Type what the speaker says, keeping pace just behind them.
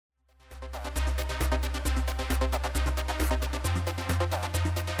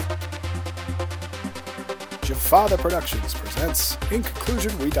Father Productions presents In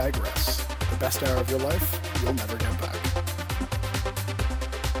Conclusion, We Digress. The best hour of your life you'll never get back.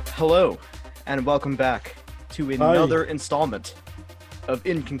 Hello, and welcome back to another installment of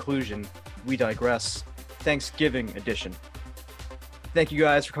In Conclusion, We Digress, Thanksgiving edition. Thank you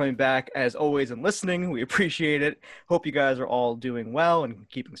guys for coming back, as always, and listening. We appreciate it. Hope you guys are all doing well and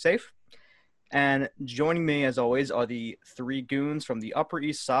keeping safe. And joining me, as always, are the three goons from the Upper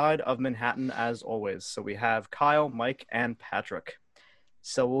East Side of Manhattan, as always. So we have Kyle, Mike, and Patrick.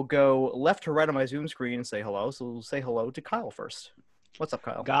 So we'll go left to right on my Zoom screen and say hello. So we'll say hello to Kyle first. What's up,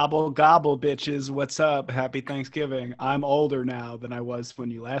 Kyle? Gobble, gobble, bitches. What's up? Happy Thanksgiving. I'm older now than I was when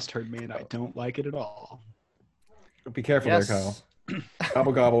you last heard me, and I don't like it at all. Be careful there, Kyle.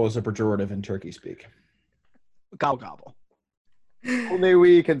 Gobble, gobble is a pejorative in turkey speak. Gobble, gobble. Only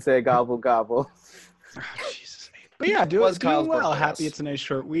we can say gobble gobble. Oh, Jesus. But yeah, doing Kyle's well. birthday, Happy yes. it's a nice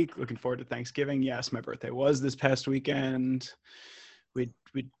short week. Looking forward to Thanksgiving. Yes, my birthday was this past weekend. We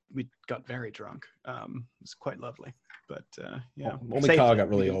got very drunk. It was quite lovely. But yeah, Only safely. Kyle got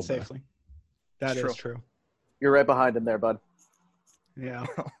really We did old, safely. That It's is true. You're right behind him there, bud. Yeah,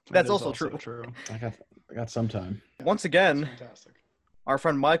 That's that is also true. I got some time. Once again, Fantastic. our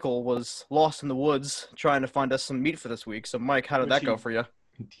friend Michael was lost in the woods trying to find us some meat for this week. So, Mike, how did that go for you?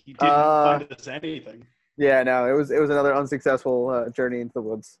 He didn't find us anything. Yeah, no, it was another unsuccessful journey into the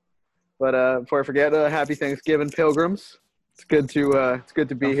woods. But before I forget, happy Thanksgiving, pilgrims. It's good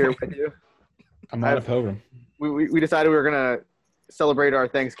to be here with you. I'm not a pilgrim. We decided we were gonna celebrate our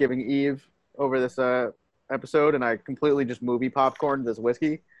Thanksgiving Eve over this episode, and I completely just movie popcorned this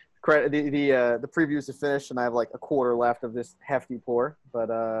whiskey. The previews are finished, and I have like a quarter left of this hefty pour. But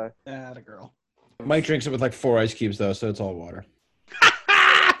Atta girl. Mike drinks it with like 4 ice cubes though, so it's all water.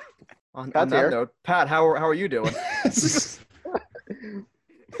 On Pat's that here. note, Pat, how are you doing?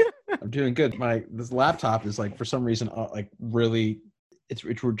 I'm doing good. This laptop is like for some reason like really it's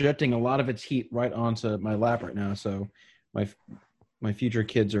rejecting a lot of its heat right onto my lap right now. So my future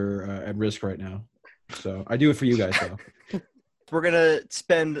kids are at risk right now. So I do it for you guys though. We're going to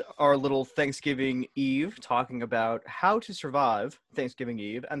spend our little Thanksgiving Eve talking about how to survive Thanksgiving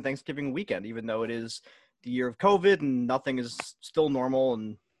Eve and Thanksgiving weekend, even though it is the year of COVID and nothing is still normal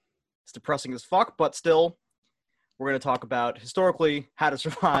and it's depressing as fuck, but still, we're going to talk about historically how to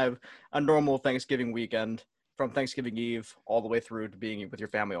survive a normal Thanksgiving weekend from Thanksgiving Eve all the way through to being with your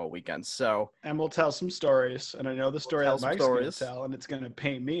family all weekend. So, And we'll tell some stories, and I know the story tell that some Mike's going to stories. tell, and it's going to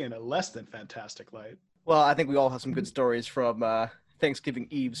paint me in a less than fantastic light. well, I think we all have some good stories from Thanksgiving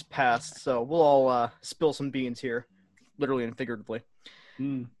Eve's past, so we'll all spill some beans here, literally and figuratively.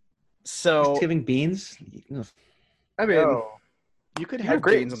 Mm. So, Thanksgiving beans? I mean, You could you have have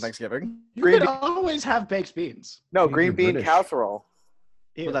beans beans. on Thanksgiving. You Green could always have baked beans. no You're green bean British. casserole.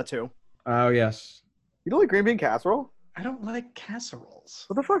 Ew. Well, that too. Oh yes. You don't like green bean casserole? I don't like casseroles.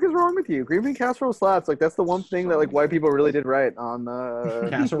 What the fuck is wrong with you? Green bean casserole slaps. Like that's the one thing that like white people really did right on.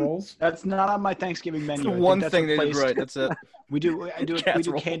 Casseroles? That's not on my Thanksgiving That's menu. the I think one that's thing they did replaced- right. That's it. We do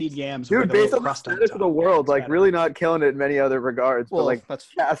Casseroles. candied yams. Dude, with a based little on the crust on status of the top. world, like It's really not killing it in many other regards. Well, but like that's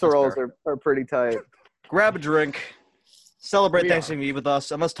casseroles fair. are pretty tight. Grab a drink, celebrate We are. Thanksgiving Eve with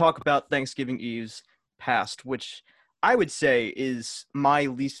us, and let's talk about Thanksgiving Eve's past, which I would say is my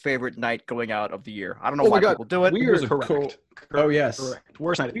least favorite night going out of the year. I don't know Oh my why God. people do it. We It was a Correct. cool. Oh yes. Correct.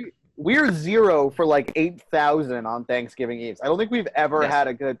 Worst night. We're 0 for like 8,000 on Thanksgiving Eve. I don't think we've ever Yes. had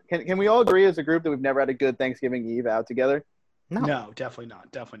a good. Can we all agree as a group that we've never had a good Thanksgiving Eve out together? No, definitely not.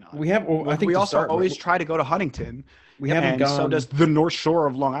 Definitely not. We have. Well, I think we to also start, always try to go to Huntington, we haven't and gone. so does the North Shore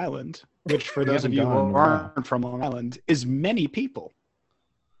of Long Island, which for We those of haven't you gone in who a while. aren't from Long Island is many people.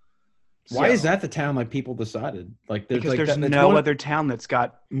 Why is So- that the town like people decided? Like there's Because like there's that, no one, other town that's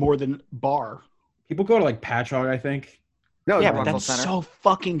got more than bar. people go to like Patchogue, I think. No, Yeah, no, but Rockville that's Center. so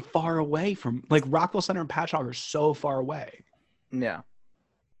fucking far away from like Rockville Center and Patchogue are so far away. Yeah.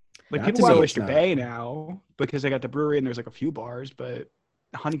 Like Not people to go to me, Oyster it's not. Bay now because they got the brewery and there's like a few bars, but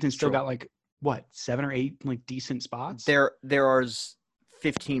Huntington's still True. got like what 7 or 8 like decent spots. There are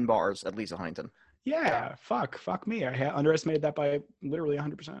 15 bars at least at Huntington. Yeah, fuck me. I underestimated that by literally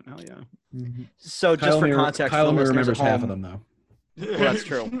 100%. Hell yeah. So just for context, Kyle for only listeners remembers at half home, of them though. Well, that's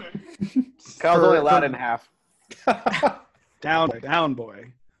true. Kyle's for- only allowed for- in half. down,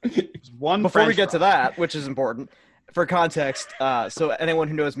 boy. There's one. Before we French get to fry. that, which is important, for context, so anyone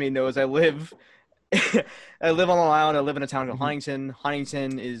who knows me knows I live I live on Long Island. I live in a town called Huntington.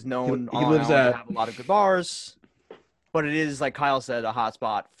 Huntington is known He on Long lives Island at- to have a lot of good bars, but it is, like Kyle said, a hot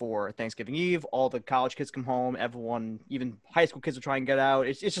spot for Thanksgiving Eve. All the college kids come home. Everyone, even high school kids, will try and get out.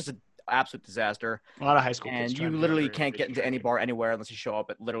 It's just absolute disaster. A lot of high school kids. And try you to do literally every can't get into any drinking. bar anywhere unless you show up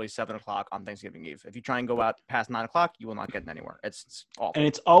at literally 7 o'clock on Thanksgiving Eve. If you try and go out past 9 o'clock, you will not get in anywhere. It's awful. And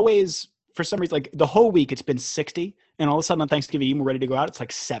it's always, for some reason, like the whole week it's been 60, and all of a sudden on Thanksgiving Eve we're ready to go out. It's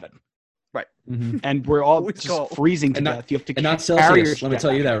like 7, and we're all Always just cold. freezing to And not- death. You have to and not carry Celsius, your let me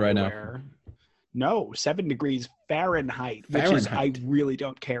tell you stuff that right now. everywhere. No, 7 degrees Fahrenheit, which is I Fahrenheit. really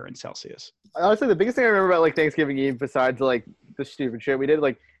don't care in Celsius. Honestly, the biggest thing I remember about like Thanksgiving Eve, besides like the stupid shit we did,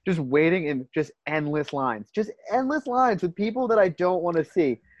 like just waiting in just endless lines with people that I don't want to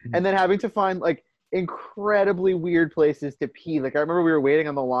see, and then having to find like incredibly weird places to pee. Like I remember we were waiting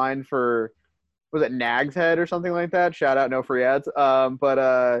on the line for, was it Nag's Head or something like that? Shout out, no free ads.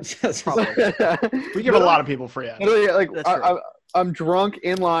 We give a lot of people free ads. Literally, like That's true. I'm drunk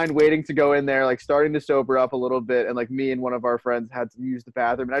in line waiting to go in there, like starting to sober up a little bit, and like me and one of our friends had to use the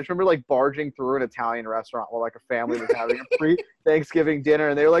bathroom, and I just remember like barging through an Italian restaurant while like a family was having a free Thanksgiving dinner,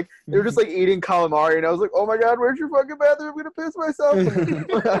 and they were just like eating calamari, and I was like, oh my god, where's your fucking bathroom? I'm gonna piss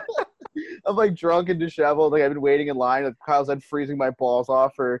myself. I'm like drunk and disheveled, like I've been waiting in line, like Kyle's had freezing my balls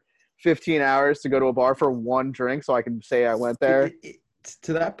off for 15 hours to go to a bar for one drink so I can say I went there.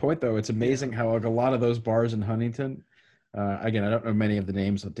 To that point, though, it's amazing how like a lot of those bars in Huntington, again, I don't know many of the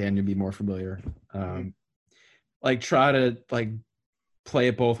names, so Dan, you'd be more familiar. Like try to like play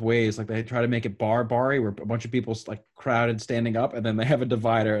it both ways. Like they try to make it bar-y where a bunch of people like crowded standing up, and then they have a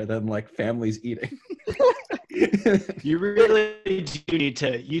divider, and then like families eating. You really do need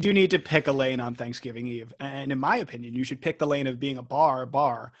to pick a lane on Thanksgiving Eve. And in my opinion, you should pick the lane of being a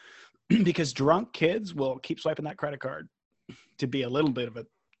bar, because drunk kids will keep swiping that credit card to be a little bit of a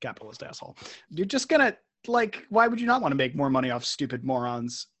capitalist asshole. You're just gonna, like, why would you not want to make more money off stupid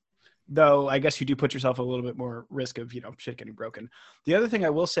morons? Though I guess you do put yourself a little bit more risk of, shit getting broken. The other thing I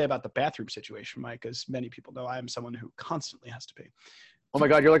will say about the bathroom situation, Mike, as many people know, I am someone who constantly has to pee. Oh my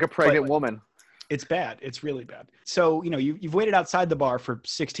god, you're like a pregnant woman. It's bad. It's really bad. So, you've waited outside the bar for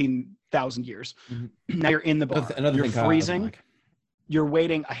 16,000 years. Now you're in the bar. Another You're thing Kyle doesn't freezing. like. You're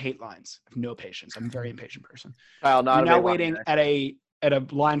waiting. I hate lines. I have no patience. I'm a very impatient person. Kyle, not You're a now big one waiting either. at a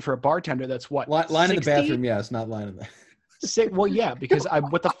line for a bartender that's what? Line in the 60? bathroom, yes, not line in the. Well, yeah, because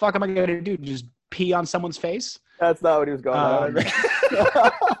what the fuck am I going to do? Just pee on someone's face? That's not what he was going on.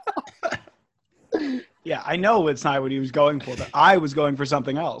 Yeah, I know it's not what he was going for, but I was going for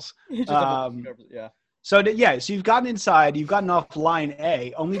something else. Yeah. So you've gotten inside, you've gotten off line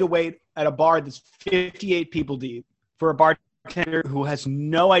A, only to wait at a bar that's 58 people deep for a bartender who has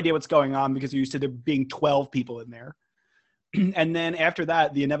no idea what's going on because they're used to there being 12 people in there. And then after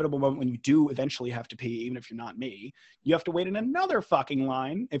that, the inevitable moment when you do eventually have to pee, even if you're not me, you have to wait in another fucking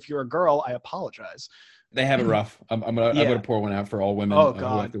line. If you're a girl, I apologize. They have it rough. I'm gonna pour one out for all women. Oh who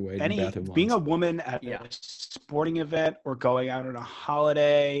God! have to wait in bathroom lines. Being a woman at a sporting event or going out on a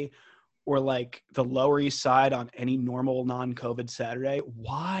holiday, or like the Lower East Side on any normal non-COVID Saturday,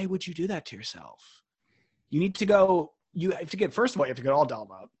 why would you do that to yourself? You need to go. You have to get. First of all, you have to get all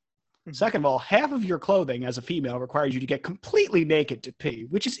dolled up. Second of all, half of your clothing as a female requires you to get completely naked to pee,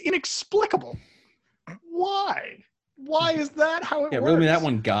 which is inexplicable. Why? Why is that how it works? Really, that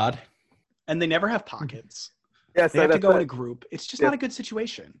one, God. And they never have pockets. Yes, They have to go in a group. It's just not a good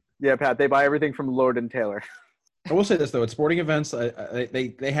situation. Yeah, Pat, they buy everything from Lord and Taylor. I will say this though: at sporting events,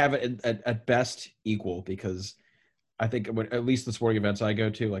 they have it at best equal, because I think at least the sporting events I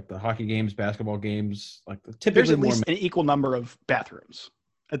go to, like the hockey games, basketball games, like typically There's at more. least an equal number of bathrooms.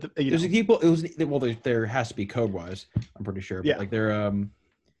 There's an equal. There has to be code wise. I'm pretty sure. But Yeah. like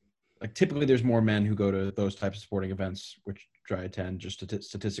like typically there's more men who go to those types of sporting events, which I attend, just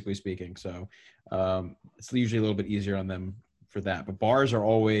statistically speaking. So it's usually a little bit easier on them for that. But bars are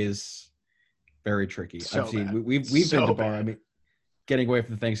always very tricky. So I've seen bad. we've So been to bar. bad. I mean, getting away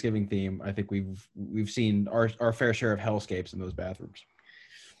from the Thanksgiving theme, I think we've seen our fair share of hellscapes in those bathrooms.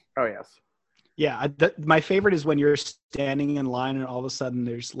 Oh yes. Yeah, my favorite is when you're standing in line and all of a sudden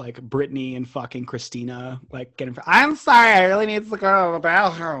there's like Brittany and fucking Christina like getting. I'm sorry, I really need to go to the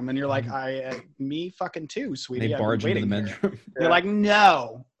bathroom, and you're like, me fucking too, sweetie. They I've been barge into the waiting men's here." room. They're like,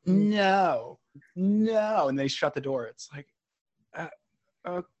 no, and they shut the door. It's like,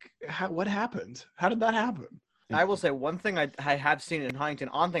 what happened? How did that happen? I will say one thing I have seen in Huntington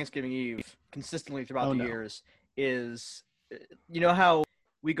on Thanksgiving Eve consistently throughout the years is, how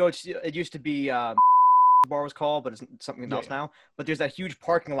we go to, it used to be the bar was called, but it's something else now. But there's that huge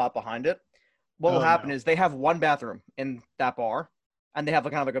parking lot behind it. What will happen is they have one bathroom in that bar, and they have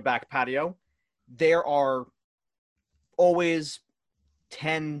kind of like a back patio. There are always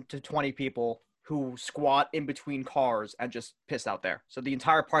 10 to 20 people who squat in between cars and just piss out there. So the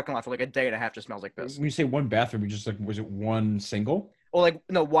entire parking lot for like a day and a half just smells like piss. When you say one bathroom, you just like, was it one single? Or like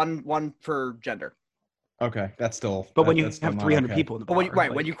no, one per gender. Okay, that's still. But when you that's still have not 300 okay. people in the But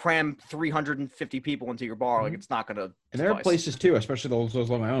bar, when you cram 350 people into your bar, like it's not gonna. And there are suffice. places too, especially those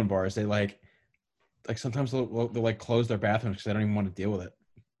like my own bars. They like sometimes they'll like close their bathrooms because they don't even want to deal with it.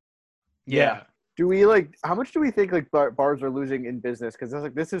 yeah. Do we how much do we think like bars are losing in business? Because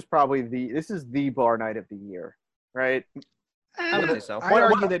this is probably the bar night of the year, right? I would say so.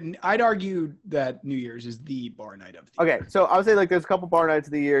 I'd argue that New Year's is the bar night of the Okay, year. so I would say like there's a couple bar nights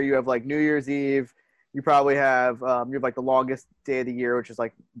of the year. You have like New Year's Eve. You probably have like the longest day of the year, which is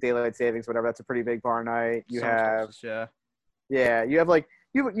like daylight savings, whatever. That's a pretty big bar night. You Summer have solstice, you have like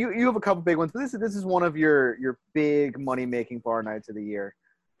you have a couple big ones, but this is one of your big money making bar nights of the year.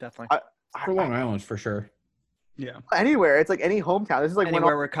 definitely. For Long Island, for sure. Yeah. Anywhere, it's like any hometown. This is like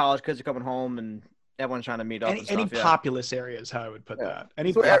Anywhere where college kids are coming home and everyone's trying to meet up. Any and stuff, populous area is how I would put that.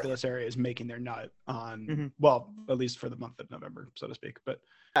 Any So, populous area is making their nut on, Mhm. well, at least for the month of November, so to speak. But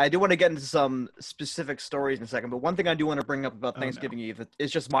I do want to get into some specific stories in a second, but one thing I do want to bring up about Thanksgiving Eve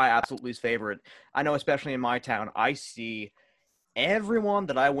is just my absolute least favorite. I know, especially in my town, I see everyone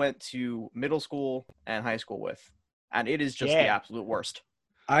that I went to middle school and high school with, and it is just the absolute worst.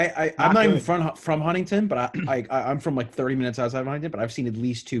 I'm not even from Huntington, but I'm from like 30 minutes outside of Huntington, but I've seen at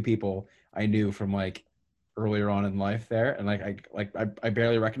least two people I knew from like earlier on in life there, and I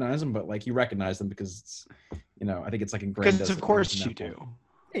barely recognize them, but like you recognize them because it's, I think it's like ingrained. because of course you do.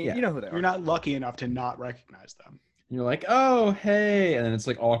 Yeah. You know who they are. You're not lucky enough to not recognize them. And you're like, oh hey, and then it's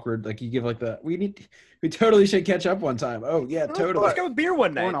like awkward. Like you give like we totally should catch up one time. Oh yeah, totally. Let's go with beer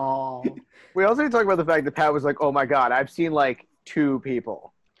one night. We also need to talk about the fact that Pat was like, oh my god, I've seen like 2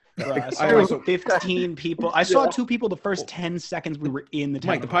 people. I saw 15 people. I saw 2 people the first 10 seconds we were in the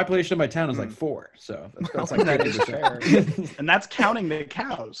town. Mike, the population of my town is like 4, so that's like that is fair. And that's counting the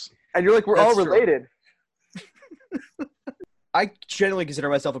cows. And you're like, we're all related. I generally consider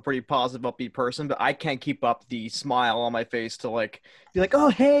myself a pretty positive, upbeat person, but I can't keep up the smile on my face to like be like, "Oh,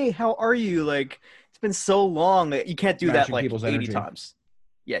 hey, how are you?" Like it's been so long. You can't do that like 80 energy. times.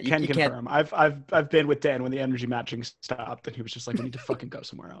 Yeah, you Can can't. confirm. I've been with Dan when the energy matching stopped, and he was just like, "We need to fucking go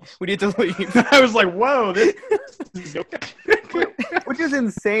somewhere else." We need to leave. I was like, "Whoa, this is okay." Which is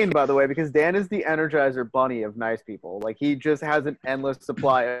insane, by the way, because Dan is the Energizer Bunny of nice people. Like he just has an endless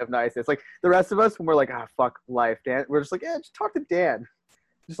supply of niceness. Like the rest of us, when we're like, fuck life, Dan, we're just like, yeah, just talk to Dan.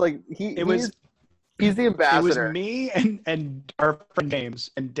 Just like he's the ambassador. It was me and our friend James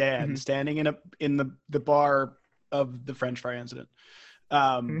and Dan standing in the bar of the French fry incident.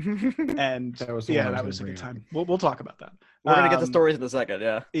 And that was a good time. We'll talk about that. We're gonna get the stories in a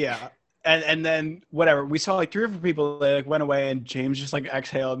second. Yeah. And then whatever, we saw like 3 or 4 people, they like went away, and James just like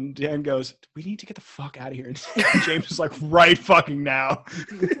exhaled, and Dan goes, "We need to get the fuck out of here." And James was like, "Right fucking now."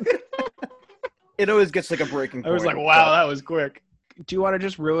 It always gets like a breaking point. I was like, "Wow, that was quick." Do you want to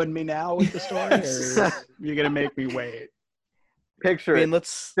just ruin me now with the story, or you're gonna make me wait? Picture it.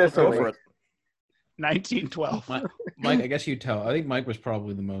 Let's go for it. 1912. Mike, I guess you tell. I think Mike was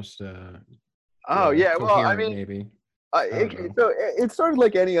probably the most. Well, I mean, maybe. So it started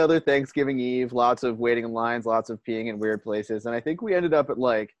like any other Thanksgiving Eve. Lots of waiting in lines, lots of peeing in weird places, and I think we ended up at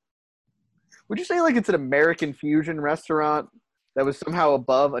like. Would you say like it's an American fusion restaurant that was somehow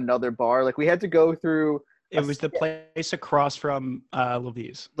above another bar? Like we had to go through. It was the place across from Little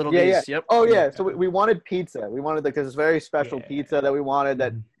V's. Little V's, yeah. Yep. Oh yeah. So we wanted pizza. We wanted like this very special pizza that we wanted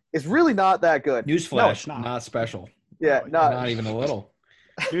that is really not that good. Newsflash, No, it's not special. Yeah, not even a little.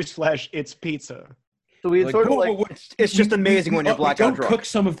 Newsflash, it's pizza. So we had sort of like it's just amazing when you're blackout drunk. Cook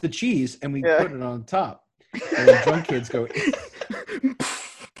some of the cheese and we put it on top. And the drunk kids go.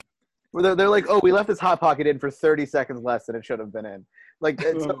 They're like, oh, we left this hot pocket in for 30 seconds less than it should have been in. Like,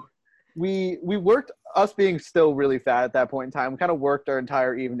 so we worked, us being still really fat at that point in time. We kind of worked our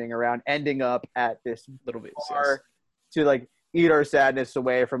entire evening around ending up at this Little V's bar to like eat our sadness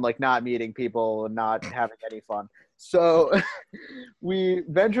away from like not meeting people and not having any fun. So we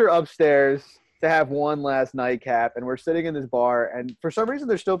venture upstairs to have one last nightcap, and we're sitting in this bar, and for some reason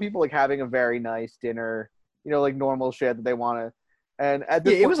there's still people like having a very nice dinner, like normal shit that they want to. And at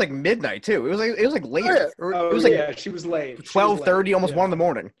this it was like midnight too. It was like late. It was like she was late. 12:30, almost 1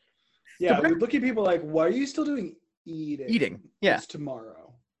 a.m. Yeah, we look at people like, why are you still doing eating? Yeah. It's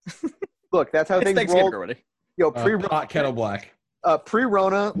tomorrow. Look, that's how it's things roll. Already. Yo, hot kettle black.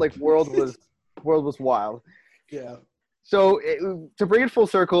 Pre-Rona, like world was wild. Yeah. So to bring it full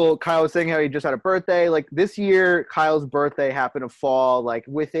circle, Kyle was saying how he just had a birthday. Like this year, Kyle's birthday happened to fall like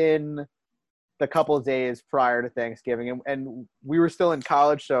within the couple of days prior to Thanksgiving, and we were still in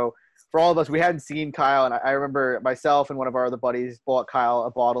college. So for all of us, we hadn't seen Kyle, and I remember myself and one of our other buddies bought Kyle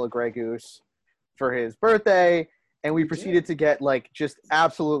a bottle of Grey Goose for his birthday, and we proceeded to get like just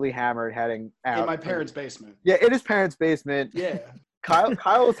absolutely hammered heading out. In my parents' basement. Yeah, in his parents' basement. Yeah.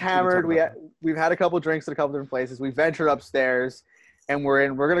 Kyle was hammered. about We've had a couple drinks at a couple different places. We ventured upstairs, and we're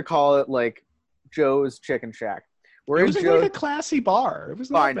gonna call it like Joe's Chicken Shack. We're It in was Joe's, like a classy bar. It was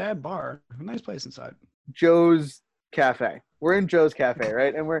not Fine. a bad bar. A nice place inside. Joe's Cafe. We're in Joe's Cafe,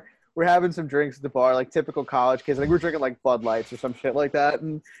 right? And we're having some drinks at the bar, like typical college kids. Like we're drinking like Bud Lights or some shit like that,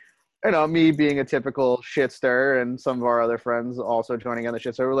 and me being a typical shit stir, and some of our other friends also joining on the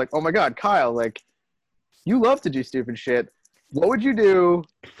shit stir. We're like, oh my god, Kyle, like you love to do stupid shit. What would you do?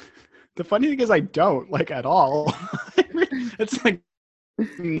 The funny thing is I don't, like, at all. It's like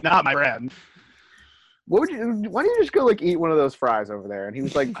not my brand. Why don't you just go like eat one of those fries over there? And he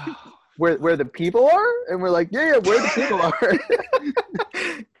was like, where the people are? And we're like, yeah, where the people are.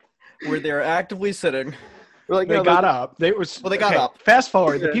 Where they're actively sitting. We're like, They no, got up. They got up. Fast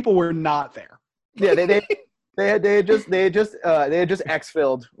forward, the Yeah. people were not there. Yeah, they had just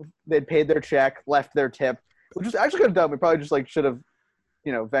exfilled. They'd paid their check, left their tip, which was actually kind of dumb. We probably just like should have,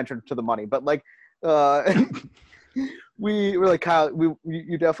 ventured to the money. But like, we were like, Kyle,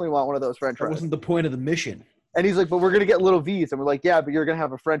 you definitely want one of those French That fries. wasn't the point of the mission. And he's like, but we're gonna get little V's, and we're like, yeah, but you're gonna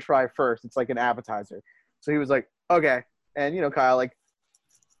have a French fry first. It's like an appetizer. So he was like, okay, and Kyle like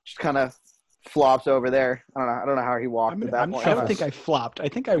just kind of flops over there. I don't know how he walked at that point. I don't think I flopped. I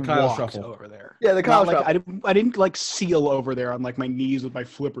think I Kyle walked shuffle. over there. Yeah, the Kyle Not like, shuffle. I didn't like seal over there on like my knees with my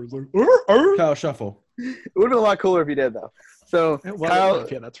flippers. Like, Kyle shuffle. It would have been a lot cooler if he did though. So well, Kyle,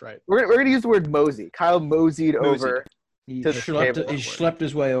 yeah, that's right. we're gonna use the word mosey. Kyle moseyed over, He To the table. schlepped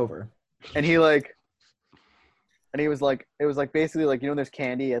his way over. and he was like, it was like basically like there's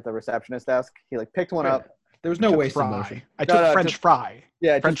candy at the receptionist desk. He like picked one up. There was no Took waste of fry. motion. I No, took no, French fry.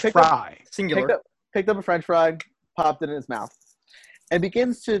 Yeah, just French picked up- fry. Singular. picked up a French fry, popped it in his mouth, and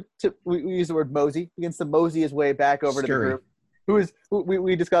begins to we use the word mosey. Begins to mosey his way back over to the Scurry. group.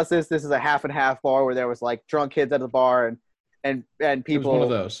 We discussed this. This is a half and half bar where there was like drunk kids at the bar and It was people. one of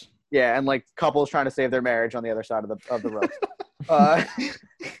those. Yeah, and like couples trying to save their marriage on the other side of the road.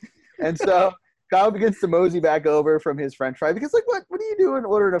 And so Kyle begins to mosey back over from his French fry because like what are you doing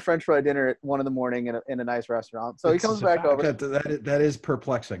ordering a French fry dinner at 1 a.m. in a nice restaurant? So he It's comes a back fact. over, That is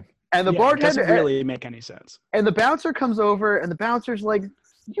perplexing. and the Yeah, it bartender doesn't really make any sense. and the bouncer comes over, and the bouncer's like,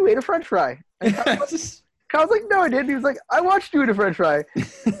 "You ate a French fry." And Kyle's like, "No, I didn't." He was like, "I watched you eat a French fry."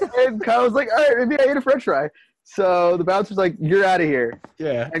 And Kyle was like, "All right, maybe I ate a French fry." So the bouncer's like, "You're out of here."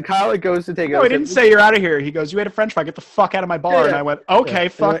 Yeah. And Kyle like goes to take it. No, he didn't say you're out of here. He goes, "You ate a French fry. Get the fuck out of my bar." Yeah. And I went, "Okay, Yeah.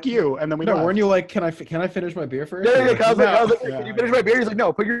 fuck you." And then we No, left. weren't you like, can I finish my beer first? Yeah, Kyle's like, I was like, No. "Can you finish my beer?" He's like,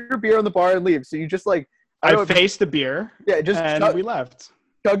 "No, put your beer on the bar and leave." So you just like, I don't- faced the beer, yeah, just and we left.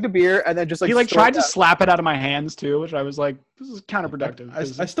 chugged the beer and then just like He like stormed tried to out. slap it out of my hands too, which I was like, "This is counterproductive."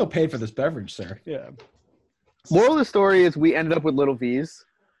 'cause- I still paid for this beverage, sir. yeah. Moral of the story is we ended up with little V's.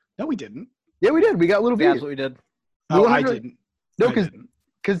 No, we didn't. Yeah, we did. We got little We V's. absolutely did. Oh, I 100 didn't. No, I because didn't.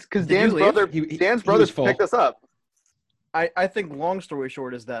 because Did you Dan's leave? brother He Dan's was brothers full. picked us up. I think long story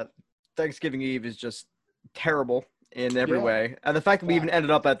short is that Thanksgiving Eve is just terrible in every Yeah. way. And the fact that we even Facts. ended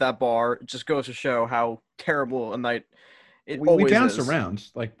up at that bar just goes to show how terrible a night it We always bounced is. around,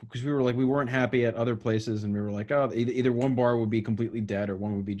 like, because we weren't happy at other places, and we were like, oh, either one bar would be completely dead or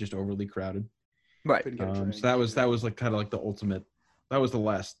one would be just overly crowded. Right. Couldn't get a So drink. that was like kind of like the ultimate. That was the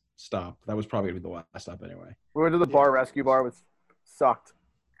last stop. That was probably gonna be the last stop anyway. We went to the bar rescue bar, which sucked.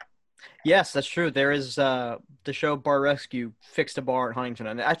 Yes, that's true. There is the show Bar Rescue fixed a bar in Huntington,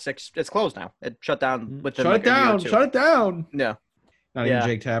 and it's closed now. It shut down within Shut like it down! a year or two. Shut it down! No. Not Yeah. even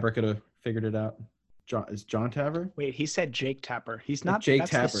Jake Tapper could have figured it out. Is John Tapper? Wait, he said Jake Tapper. He's not Jake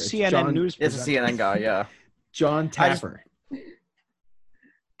that's Tapper. The It's CNN John- news. It's a presenter. CNN guy, yeah. John I just- Tapper.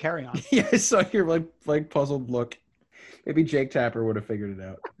 Carry on. Yeah, I saw your like puzzled look. Maybe Jake Tapper would have figured it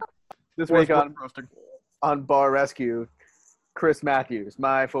out. This Worth week on roasting. Bar Rescue, Chris Matthews,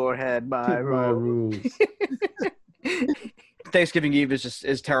 my forehead, my My rule. rules. Thanksgiving Eve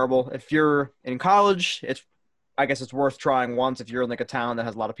is terrible. If you're in college, I guess it's worth trying once. If you're in like a town that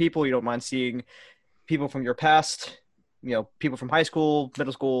has a lot of people, you don't mind seeing people from your past, people from high school,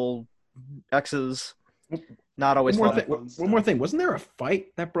 middle school, exes. Not always One more, fun. one more thing. Wasn't there a fight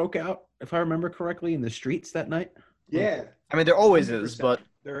that broke out, if I remember correctly, in the streets that night? Yeah. I mean, there always is, 100%. but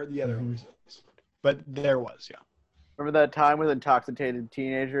There Mhm. always is. But there was, yeah. Remember that time with intoxicated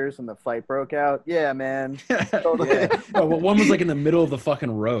teenagers and the fight broke out? Yeah, man. Totally. Yeah. No, well, one was like in the middle of the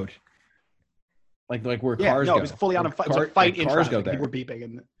fucking road. Like where Yeah, cars no, go. it was fully on a Like fight. It was a fight in cars traffic. go there. People were beeping,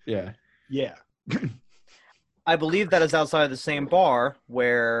 and Yeah. yeah. I believe that is outside the same bar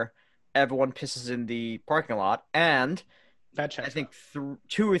where everyone pisses in the parking lot, and That checks I think out.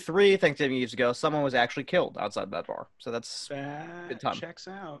 2 or 3 Thanksgiving Eves ago, someone was actually killed outside that bar. So that's That good time. checks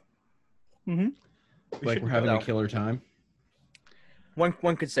out. Mm-hmm. Like we're having go. a killer time. One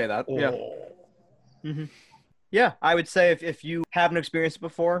could say that. Oh. Yeah. Mm-hmm. Yeah, I would say if you haven't experienced it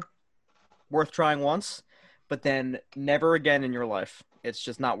before, worth trying once, but then never again in your life. It's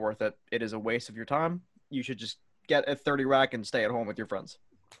just not worth it. It is a waste of your time. You should just get a 30 rack and stay at home with your friends.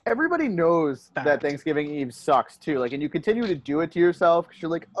 Everybody knows that Fact. Thanksgiving Eve sucks too. Like, and you continue to do it to yourself because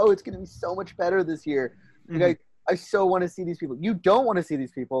you're like, oh, it's gonna be so much better this year. Like, I so want to see these people. You don't want to see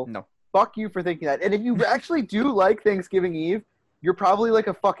these people. No. Fuck you for thinking that. And if you actually do like Thanksgiving Eve, you're probably like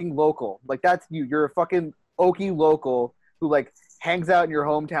a fucking local. Like, that's you. You're a fucking Okie local who like hangs out in your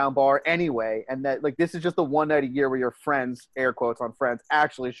hometown bar anyway. And that like this is just the one night a year where your friends, air quotes on friends,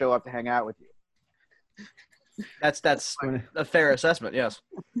 actually show up to hang out with you. That's a fair assessment, yes.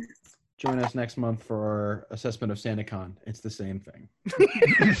 Join us next month for our assessment of SantaCon. It's the same thing.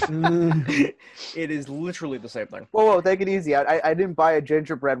 It is literally the same thing. Whoa, take it easy. I didn't buy a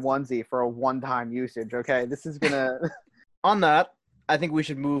gingerbread onesie for a one-time usage, okay? This is gonna... On that, I think we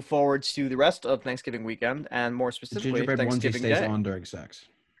should move forward to the rest of Thanksgiving weekend, and more The specifically, gingerbread onesie Thanksgiving stays Day. on during sex.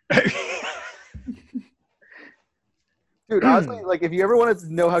 Dude, honestly, like, if you ever want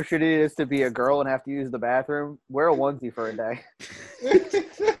to know how shitty it is to be a girl and have to use the bathroom, wear a onesie for a day.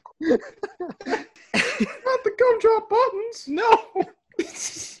 Not the gumdrop buttons. No.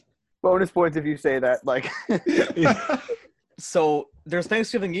 Bonus points if you say that, like... So there's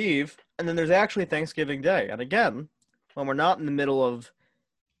Thanksgiving Eve, and then there's actually Thanksgiving Day. And again, when we're not in the middle of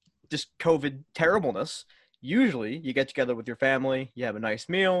just COVID terribleness, usually you get together with your family, you have a nice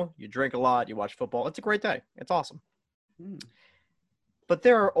meal, you drink a lot, you watch football. It's a great day. It's awesome. But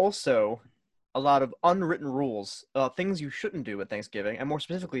there are also a lot of unwritten rules, things you shouldn't do at Thanksgiving, and more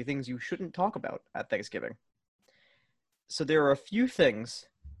specifically, things you shouldn't talk about at Thanksgiving. So there are a few things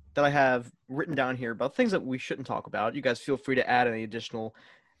that I have written down here about things that we shouldn't talk about. You guys feel free to add any additional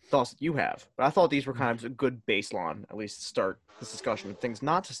thoughts that you have. But I thought these were kind of a good baseline, at least to start this discussion of things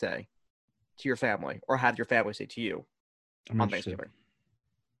not to say to your family or have your family say to you I'm on interested. Thanksgiving.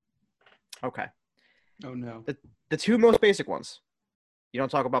 Okay. Oh no. The 2 most basic ones. You don't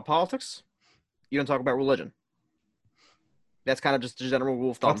talk about politics. You don't talk about religion. That's kind of just the general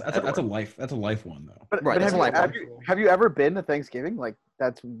rule of thumb. That's a life. That's a life one though. But, Right, but that's have you ever been to Thanksgiving? Like,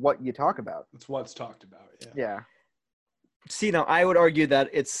 that's what you talk about. That's what's talked about. Yeah. Yeah. See, now I would argue that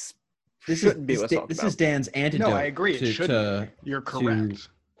it's shouldn't be what's talked This about. is Dan's antidote. No, I agree. It to- should to- be. You're correct.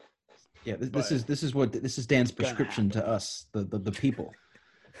 Yeah, this But is Dan's gonna prescription to us, the people.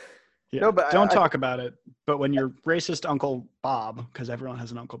 Yeah. No, but don't I- talk about it. But when your racist Uncle Bob, because everyone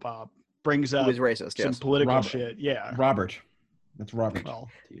has an Uncle Bob, brings up Who is racist, some yes. political Robert. shit, yeah. Robert. That's Robert. Well,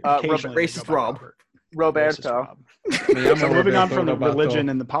 to you. occasionally they racist go by Rob. Robert. Racist Roberto. Rob. Me llamo So moving on Roberto from the Roberto. religion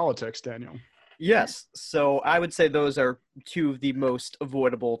and the politics, Daniel. Yes. So I would say those are 2 of the most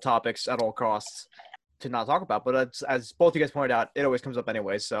avoidable topics at all costs to not talk about. But as both you guys pointed out, it always comes up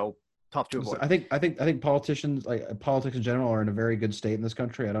anyway. So tough to avoid. I think politicians, like politics in general, are in a very good state in this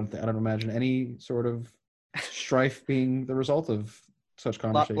country. I don't imagine any sort of strife being the result of such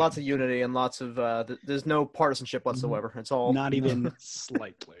conversation. Lots of unity and lots of there's no partisanship whatsoever. It's all Not even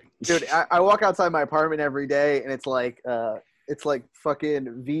slightly. Dude, I walk outside my apartment every day, and it's like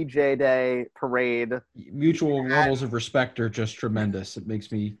fucking VJ Day parade. Mutual levels of respect are just tremendous. It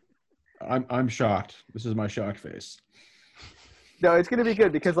makes me, I'm shocked. This is my shocked face. No, it's gonna be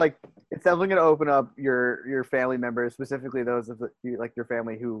good because like it's definitely gonna open up your family members, specifically those of like your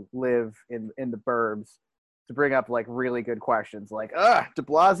family who live in the burbs, to bring up like really good questions like, De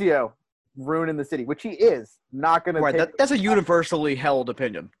Blasio ruining the city, which he is not gonna. right. That's a universally held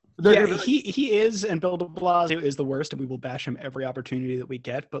opinion. Yeah, he is, and Bill de Blasio is the worst, and we will bash him every opportunity that we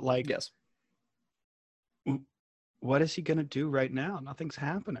get. But like, Yes. what is he gonna do right now? Nothing's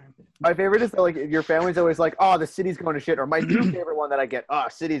happening. My favorite is that, like, your family's always like, oh, the city's going to shit. Or my new favorite one that I get,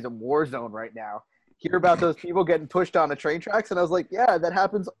 city's a war zone right now. Hear about those people getting pushed on the train tracks, and I was like, yeah, that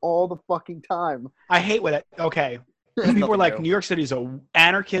happens all the fucking time. I hate when it. Okay, people were like, new. New York City's a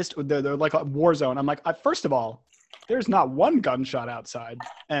anarchist. They're like a war zone. I'm like, first of all, there's not one gunshot outside,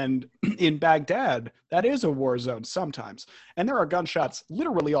 and in Baghdad, that is a war zone sometimes, and there are gunshots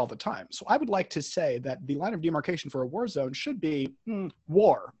literally all the time. So I would like to say that the line of demarcation for a war zone should be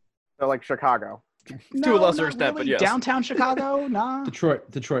war. So, like, Chicago. To a lesser not extent, but really. yes. Downtown Chicago, nah. Detroit,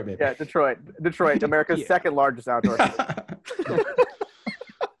 maybe. Yeah, Detroit, America's Yeah. second largest outdoor city.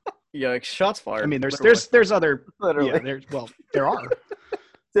 Yeah, like shots fired. I mean, there's other. Literally. Yeah, there are.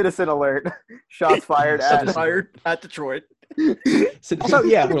 Citizen alert. Shots fired shots at fired at Detroit. Also,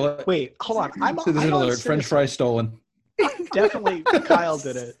 yeah. Wait, hold on. I'm Citizen on alert. French Citizen. fries stolen. Definitely, Kyle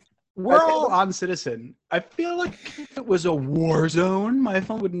did it. We're all on Citizen. I feel like if it was a war zone, my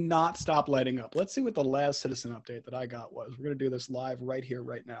phone would not stop lighting up. Let's see what the last Citizen update that I got was. We're going to do this live right here,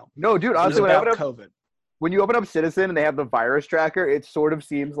 right now. No, dude, It was honestly, about COVID. when you open up Citizen and they have the virus tracker, it sort of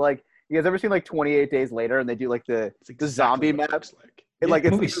seems like, you guys ever seen like 28 Days Later and they do like the It's zombie exactly what it maps? looks like. It, Yeah, like, the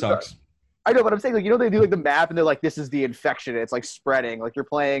it's movie like- sucks. I know, but I'm saying, like, you know, they do like the map and they're like, this is the infection. It's like spreading. Like you're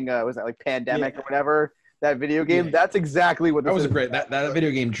playing, was that like Pandemic or whatever? That video game? Yeah. That's exactly what That was a Citizen great. That video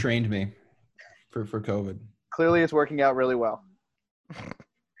game trained me for COVID. Clearly, it's working out really well.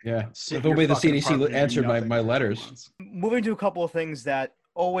 Yeah. Sit If in only your the fucking CDC apartment and do answered my nothing for letters. months. Moving to a couple of things that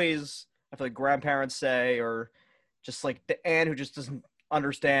always I feel like grandparents say, or just like the aunt who just doesn't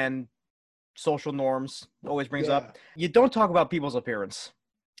understand social norms always brings up. You don't talk about people's appearance.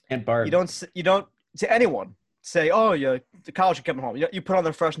 And Barb. You don't to anyone say, oh, the college should come home. You put on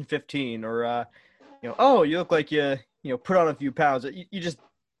the fresh and 15, or oh, you look like you put on a few pounds. You just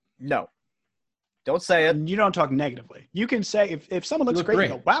no. Don't say it. And you don't talk negatively. You can say if someone looks look great, great.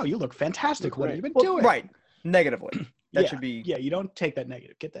 you go, wow, you look fantastic. Look What great. have you been Well, doing? right. Negatively. That Yeah, should be. Yeah, you don't take that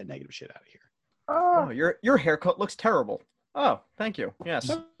negative. Get that negative shit out of here. Oh, your haircut looks terrible. Oh, thank you. Yes.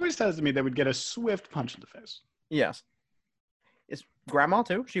 Somebody says to me they would get a swift punch in the face. Yes. Is grandma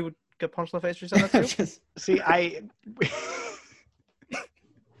too? She would get punched in the face. She said that too. See,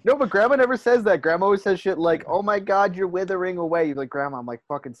 No, but Grandma never says that. Grandma always says shit like, "Oh my God, you're withering away." You're like, "Grandma, I'm like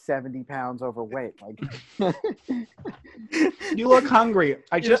fucking 70 pounds overweight." Like, you look hungry.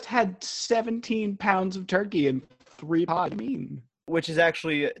 I just had 17 pounds of turkey and 3 pods. Mean. Which is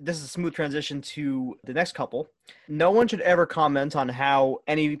actually, this is a smooth transition to the next couple. No one should ever comment on how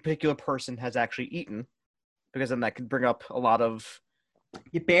any particular person has actually eaten, because then that could bring up a lot of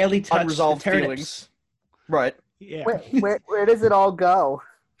You barely touched unresolved the turnips. feelings. Right. Yeah. where does it all go?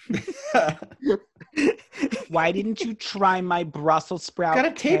 Why didn't you try my Brussels sprout Got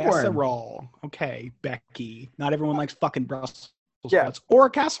a tapeworm. casserole? Okay, Becky. Not everyone likes fucking Brussels Yeah. sprouts or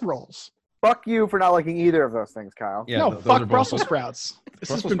casseroles. Fuck you for not liking either of those things, Kyle. Yeah, no, those fuck are Brussels both- sprouts. This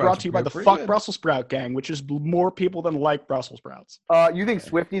has Brussels been brought sprouts to you by are the pretty Fuck good. Brussels Sprout gang, which is more people than like Brussels sprouts. You think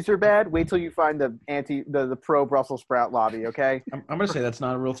Swifties are bad? Wait till you find the pro Brussels sprout lobby, okay? I'm gonna say that's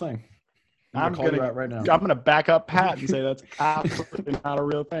not a real thing. I'm I'm gonna call you gonna- out right now. I'm going to back up Pat and say that's absolutely not a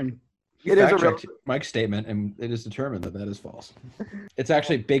real thing. It is a real. Fact-checked Mike's statement, and it is determined that that is false. It's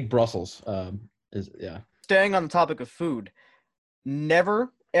actually Big Brussels. Staying on the topic of food,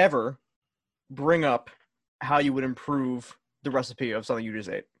 never, ever bring up how you would improve the recipe of something you just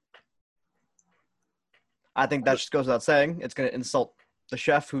ate. I think that just goes without saying. It's going to insult the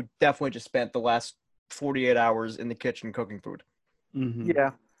chef who definitely just spent the last 48 hours in the kitchen cooking food. Mm-hmm.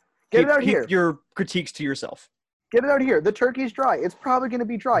 Yeah. Get it out Keep here. your critiques to yourself. Get it out here. The turkey's dry. It's probably going to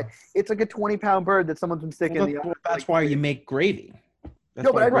be dry. It's like a 20-pound bird that someone's been sticking in the oven. That's why you make gravy. That's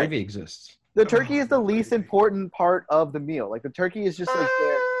No, but why I- gravy exists. The turkey is the least important part of the meal. Like the turkey is just like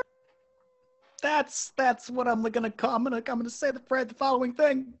there. That's what I'm going to call. I'm going to say the following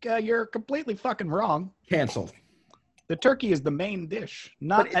thing. You're completely fucking wrong. Canceled. The turkey is the main dish.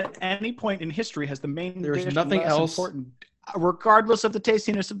 Not But at any point in history has the main There's dish nothing less else- important, regardless of the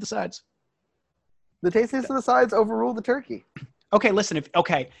tastiness of the sides. The tastiness of the sides overrule the turkey. Okay, listen. If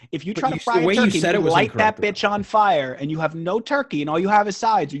you But try to the fry a way you turkey, said and it was light that incorrect, bitch on fire, and you have no turkey, and all you have is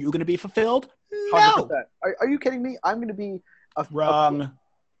sides, are you going to be fulfilled? 100%. No. Are you kidding me? I'm going to be Wrong.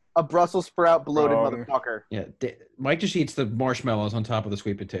 a Brussels sprout bloated Wrong. motherfucker. Yeah, Mike just eats the marshmallows on top of the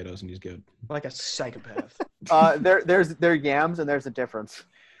sweet potatoes, and he's good. Like a psychopath. There's yams and there's a difference.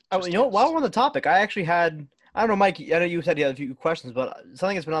 Oh, you know what? While we're on the topic, I actually had, I don't know, Mike, I know you said you had a few questions, but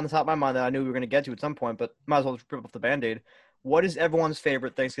something that's been on the top of my mind that I knew we were going to get to at some point, but might as well just rip off the Band-Aid. What is everyone's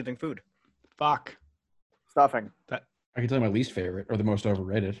favorite Thanksgiving food? Fuck. Stuffing. I can tell you my least favorite, or the most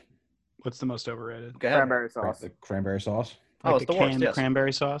overrated. What's the most overrated? Go ahead. Cranberry sauce. The cranberry sauce. Oh, Like it's a the worst, canned yes.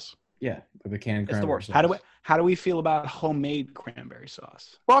 cranberry sauce. Yeah, the canned It's the cranberry worst. sauce. How do we feel about homemade cranberry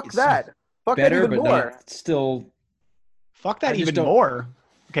sauce? Fuck It's that. Fuck Better, that but even more. not still. Fuck that I just even don't- more.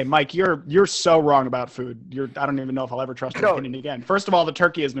 Okay, Mike, you're so wrong about food. I don't even know if I'll ever trust your No. opinion again. First of all, the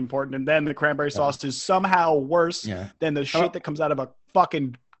turkey isn't important, and then the cranberry sauce is somehow worse Yeah. than the How shit that comes out of a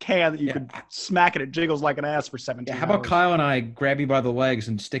fucking can that you Yeah. could smack and it jiggles like an ass for 17 Yeah. How about hours. Kyle and I grab you by the legs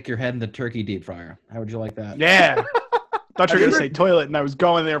and stick your head in the turkey deep fryer? How would you like that? Yeah. Thought you were Have going to you say toilet, and I was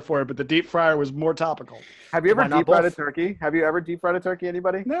going there for it, but the deep fryer was more topical. Have you ever Why not deep fried a both? turkey? Have you ever deep fried a turkey?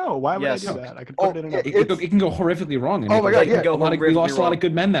 Anybody? No, why would Yes. I do that? I could put Oh, it in yeah, a... It can go horrifically wrong. and Oh you my can- God, yeah. Go we lost a lot wrong. of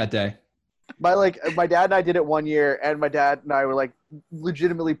good men that day. My dad and I did it one year, and my dad and I were like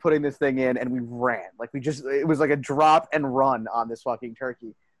legitimately putting this thing in, and we ran. Like it was like a drop and run on this fucking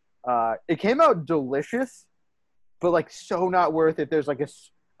turkey. It came out delicious, but like so not worth it. There's like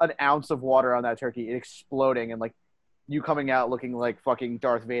an ounce of water on that turkey, it exploding, and like you coming out looking like fucking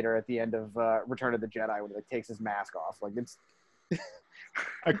Darth Vader at the end of Return of the Jedi when he like takes his mask off. Like it's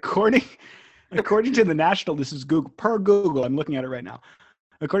According to the National, this is Google. I'm looking at it right now.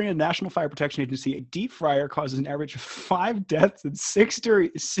 According to the National Fire Protection Agency, a deep fryer causes an average of 5 deaths and 60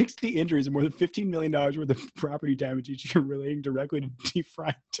 injuries and more than $15 million worth of property damage each year relating directly to deep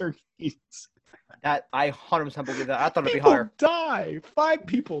fried turkeys. That I 100% believe that. I thought it'd be People higher. die. 5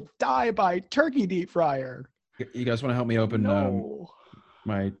 people die by turkey deep fryer. You guys want to help me open No.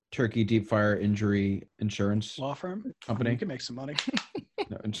 my turkey deep fryer injury insurance Law firm? company? You can make some money.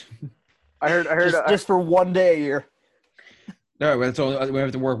 No, I heard Just for one day a year. no, that's all. We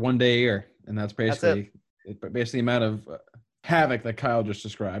have to work one day a year, and that's basically basically the amount of havoc that Kyle just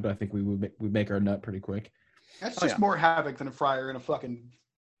described. I think we make our nut pretty quick. That's Oh, just more havoc than a fryer and a fucking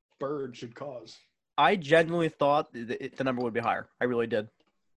bird should cause. I genuinely thought the number would be higher. I really did.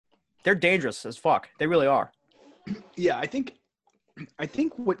 They're dangerous as fuck. They really are. Yeah, I think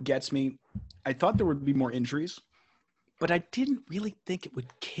what gets me, I thought there would be more injuries, but I didn't really think it would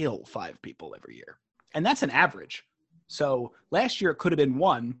kill 5 people every year. And that's an average. So last year it could have been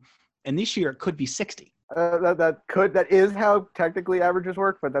 1, and this year it could be 60. That is how technically averages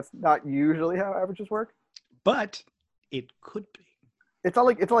work, but that's not usually how averages work. But it could be. It's not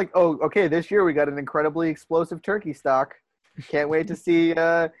like oh, okay, this year we got an incredibly explosive turkey stock. Can't wait to see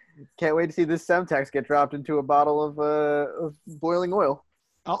this Semtex get dropped into a bottle of boiling oil.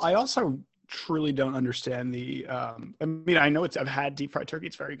 I also truly don't understand the. I mean, I know I've had deep fried turkey.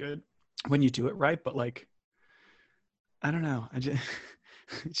 It's very good when you do it right, but like, I don't know.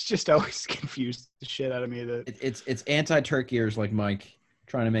 It's just always confused the shit out of me. That It's anti-turkeyers like Mike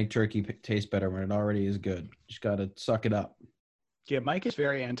trying to make turkey taste better when it already is good. Just got to suck it up. Yeah, Mike is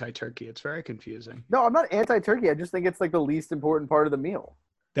very anti-turkey. It's very confusing. No, I'm not anti-turkey. I just think it's like the least important part of the meal.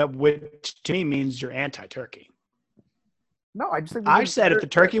 That which to me means you're anti-turkey. No, I just think I said if the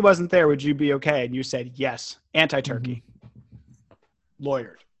turkey wasn't there, would you be okay? And you said yes, anti-turkey.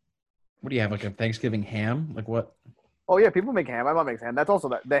 Lawyered. What do you have, like a Thanksgiving ham? Like what? Oh yeah, people make ham. My mom makes ham. That's also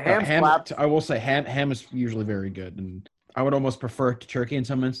the ham slaps. I will say ham is usually very good, and I would almost prefer it to turkey in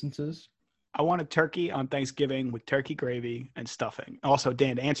some instances. I want a turkey on Thanksgiving with turkey gravy and stuffing. Also,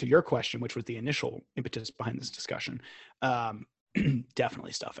 Dan, to answer your question, which was the initial impetus behind this discussion,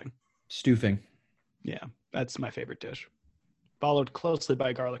 definitely stuffing. Stufing. Yeah, that's my favorite dish. Followed closely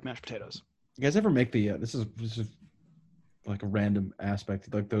by garlic mashed potatoes. You guys ever make the? This is like a random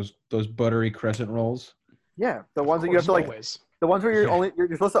aspect, like those buttery crescent rolls. Yeah, the ones that you have to like. Always. The ones where you're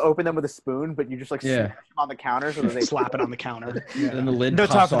supposed to open them with a spoon, but you just like smash them on the counter so that they slap it on the counter. And then the lid No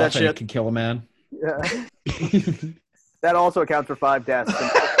pops time for off that and it shit. can kill a man. Yeah. That also accounts for 5 deaths.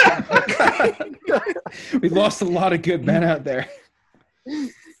 We lost a lot of good men out there.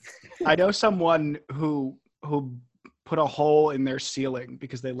 I know someone who put a hole in their ceiling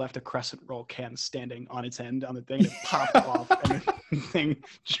because they left a crescent roll can standing on its end on the thing. It popped off and the thing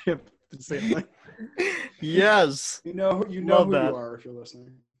chipped the ceiling. Yes. You know Love who that. you are if you're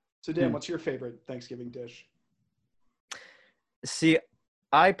listening. So Dan, what's your favorite Thanksgiving dish? See,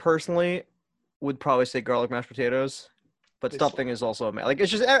 I personally would probably say garlic mashed potatoes, but They stuffing is also a like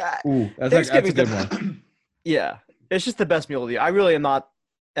it's just Ooh, that's a Thanksgiving's good the- one. yeah, it's just the best meal of the year. I really am not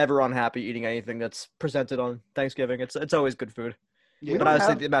ever unhappy eating anything that's presented on Thanksgiving. It's always good food. Yeah, But I would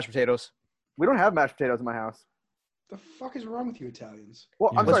say the mashed potatoes. We don't have mashed potatoes in my house. the fuck is wrong with you Italians?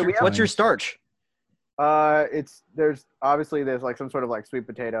 Well, Yeah, I'm what's sorry. your- We have What's your starch? there's like some sort of like sweet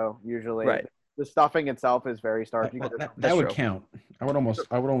potato usually. Right. The stuffing itself is very starchy, Well, but that That's would true. count. I would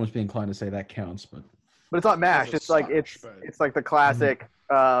almost be inclined to say that counts, but it's not mashed. It's It's a like starch, but- it's like the classic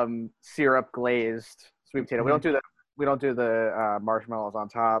syrup glazed sweet potato. We don't do the marshmallows on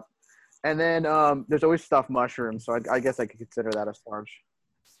top. And then there's always stuffed mushrooms, so I guess I could consider that a starch.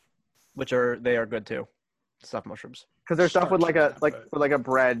 They are good too. Stuffed mushrooms. Because they're stuffed with Starch, like a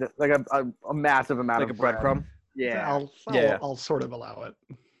bread, like a massive amount Like a of bread. breadcrumb. Yeah. I'll sort of allow it.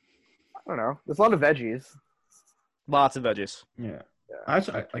 I don't know. There's a lot of veggies. Lots of veggies. yeah. I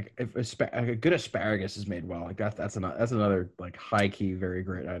like if a good asparagus is made well, like that's another like high key very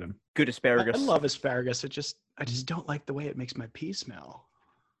great item. Good I asparagus. love asparagus. I just don't like the way it makes my pee smell.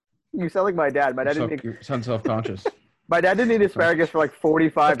 You sound like my dad. My dad didn't You sound self-conscious. My dad didn't eat asparagus for like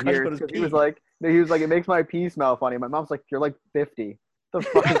 45 That's years what his because pee. he was like, it makes my pee smell funny. My mom's like, you're like 50. The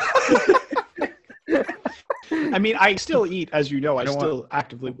fuck? I mean, I still eat, as you know, I don't still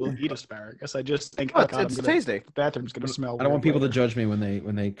actively will eat asparagus. I just think, Oh, oh, God, it's tasty. the bathroom's gonna smell. I don't want weird people to later. judge me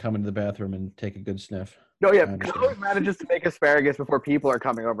when they come into the bathroom and take a good sniff. No, yeah, I understand. Joe always manages to make asparagus before people are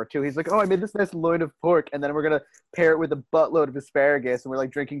coming over too. He's like, "Oh, I made this nice loin of pork, and then we're gonna pair it with a buttload of asparagus, and we're like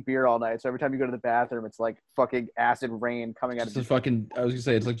drinking beer all night. So every time you go to the bathroom, it's like fucking acid rain coming out It's of a fucking. I was gonna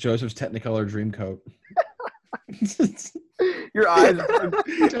say it's like Joseph's Technicolor Dreamcoat. your eyes.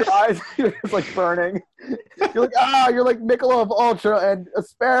 Your eyes are just like burning. You're like, you're like Michelob Ultra and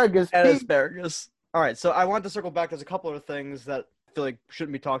asparagus. And Pete." asparagus. All right, so I want to circle back. There's a couple of things that I feel like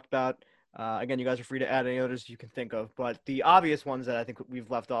shouldn't be talked about. Again, you guys are free to add any others you can think of, but the obvious ones that I think we've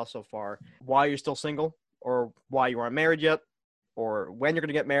left off so far: why you're still single, or why you aren't married yet, or when you're going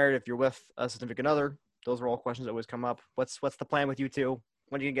to get married if you're with a significant other. Those are all questions that always come up. What's the plan with you two?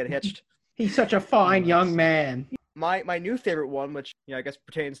 When are you going to get hitched? He's such a fine young man. My new favorite one, which I guess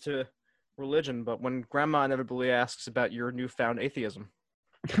pertains to religion, but when Grandma inevitably asks about your newfound atheism.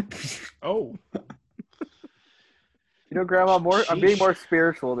 Oh, Grandma, I'm being Sheesh. more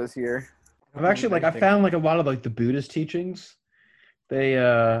spiritual this year. I've actually I found a lot of the Buddhist teachings.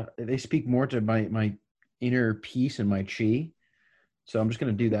 They speak more to my inner peace and my chi. So I'm just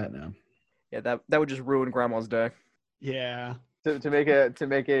gonna do that now. Yeah, that would just ruin Grandma's day. yeah. To make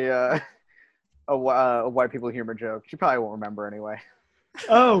a white people humor joke. She probably won't remember anyway.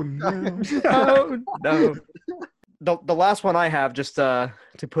 Oh no. Oh no. The last one I have, just to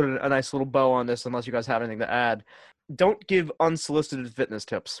put a nice little bow on this, unless you guys have anything to add, don't give unsolicited fitness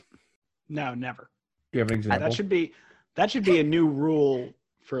tips. No, never. Do you have an example? That should be a new rule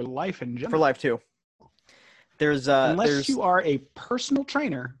for life in general. For life too. Unless you are a personal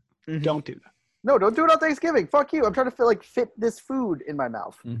trainer, Mhm. don't do that. No, don't do it on Thanksgiving. Fuck you. I'm trying to fit this food in my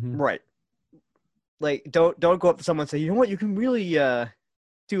mouth. Mhm. Right. Like don't go up to someone and say, you know what, you can really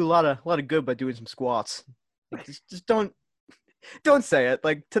do a lot of good by doing some squats. Like, just don't say it.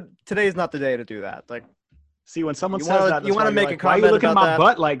 Like today is not the day to do that. Like, See, when someone You says wanna- that, you that's wanna why make you're a like, why are you comment looking at about my that?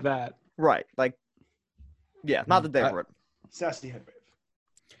 butt like that? right. Like, yeah, not the day for it. Sassy head wave.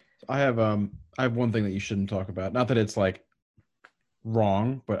 I have one thing that you shouldn't talk about. Not that it's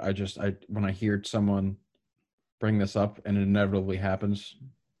wrong, but I when I hear someone bring this up and it inevitably happens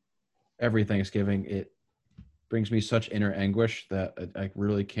every Thanksgiving, it brings me such inner anguish that I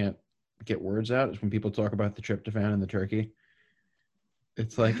really can't get words out. Is when people talk about the tryptophan and the turkey.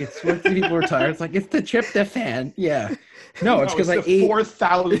 It's it's what people are tired. It's it's the tryptophan. Yeah. No, it's because I ate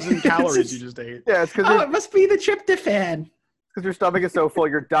 4,000 calories you just ate. Yeah, it's because Oh, it must be the tryptophan. your stomach is so full,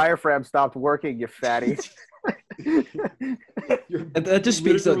 your diaphragm stopped working, you fatty. That just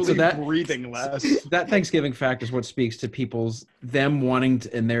speaks to Literally that breathing less. that Thanksgiving fact is what speaks to them wanting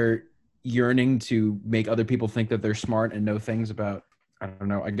to, and their yearning to make other people think that they're smart and know things about, I don't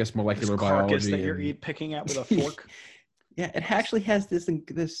know, I guess This molecular carcass biology. that you're and- picking at with a fork. Yeah, it actually has this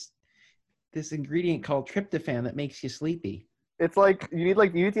ingredient called tryptophan that makes you sleepy. It's like you need to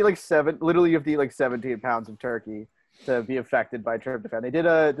eat literally you have to eat 17 pounds of turkey to be affected by tryptophan.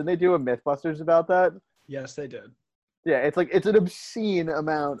 Didn't they do a Mythbusters about that? Yes, they did. Yeah, it's an obscene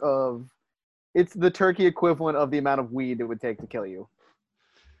amount of, it's the turkey equivalent of the amount of weed it would take to kill you.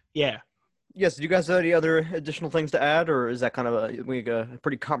 Yeah. Yes. Do you guys have any other additional things to add, or is that kind of a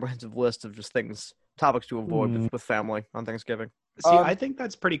pretty comprehensive list of just topics to avoid with family on Thanksgiving? See, Um, I think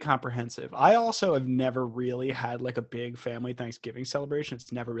that's pretty comprehensive. I also have never really had a big family Thanksgiving celebration.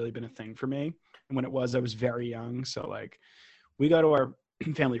 It's never really been a thing for me. And when it was, I was very young. So we go to our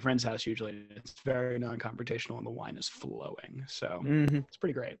family friend's house usually. And it's very non-confrontational and the wine is flowing. So it's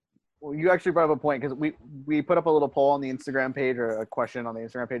pretty great. Well, you actually brought up a point because we put up a little poll on the Instagram page, or a question on the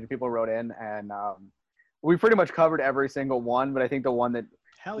Instagram page, and people wrote in, and we pretty much covered every single one. But I think the one that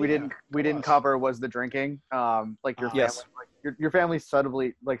Hell we yeah. didn't Go us. cover was the drinking. Your Yes. family, your family's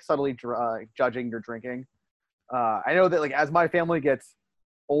subtly judging your drinking. I know that as my family gets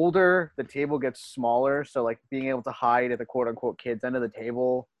older, the table gets smaller, so being able to hide at the quote unquote kids end of the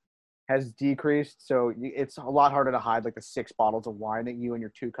table has decreased. So it's a lot harder to hide the 6 bottles of wine that you and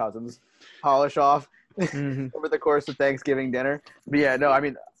your 2 cousins polish off over the course of Thanksgiving dinner. But yeah, no, I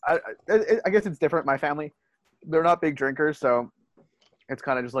mean, I guess it's different. My family, they're not big drinkers, so it's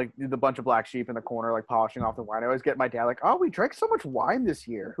kind of just the bunch of black sheep in the corner, polishing off the wine. I always get my dad oh, we drank so much wine this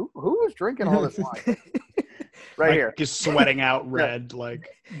year. Who was drinking all this wine? Right here. Just sweating out red.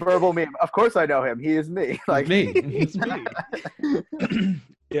 Verbal meme. Of course I know him. He is me. Me. It's me.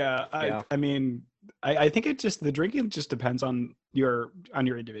 Yeah. I mean, I think the drinking just depends on your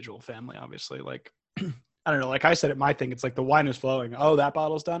individual family, obviously. I don't know. Like I said at my thing, it's the wine is flowing. Oh, that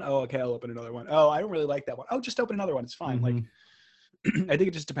bottle's done. Oh, okay, I'll open another one. Oh, I don't really like that one. Oh, just open another one. It's fine. Mhm. I think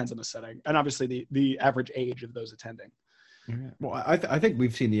it just depends on the setting and obviously the average age of those attending. Yeah. Well, I think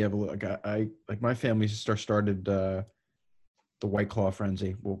we've seen the evolution. I my family started the White Claw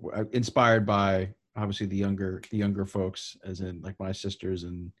frenzy, inspired by obviously the younger folks, as in like my sisters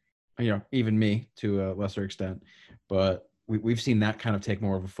and even me to a lesser extent, but we've seen that kind of take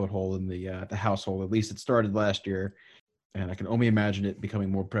more of a foothold in the household. At least it started last year, and I can only imagine it becoming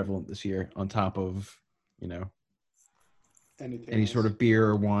more prevalent this year. On top of any sort of beer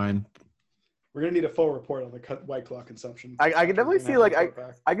or wine. We're gonna need a full report on the White Claw consumption. I can definitely see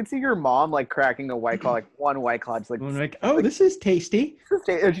I can see your mom like cracking a White Claw, like one White Claw, just like oh, this is tasty.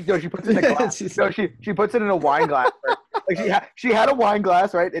 She puts it in a glass. She puts it in a wine glass. Right? Like she had a wine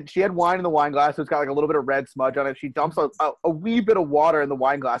glass, right? And she had wine in the wine glass, so it's got like a little bit of red smudge on it. She dumps a wee bit of water in the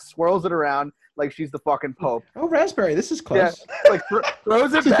wine glass, swirls it around like she's the fucking Pope. Oh, raspberry, this is close. Yeah, like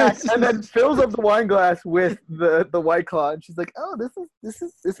throws it back and then fills up the wine glass with the White Claw. And she's like, "Oh, this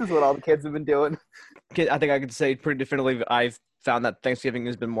is what all the kids have been doing." I think I could say pretty definitively I've found that Thanksgiving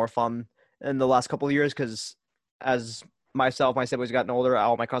has been more fun in the last couple of years because as my siblings have gotten older,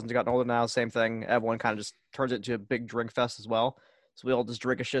 all my cousins have gotten older now, same thing. Everyone kind of just turns it into a big drink fest as well. So we all just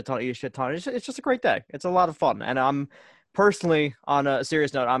drink a shit ton, eat a shit ton. It's just a great day. It's a lot of fun. And I'm personally, on a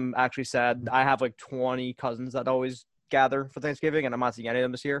serious note, I'm actually sad. I have like 20 cousins that always gather for Thanksgiving, and I'm not seeing any of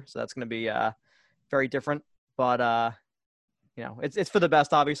them this year. So that's going to be very different. But, it's for the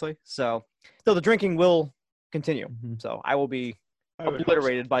best, obviously. So the drinking will continue. Mm-hmm. So I will be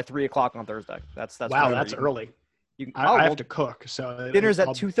obliterated by 3 o'clock on Thursday. That's wow, that's early. I have to cook, so dinner's at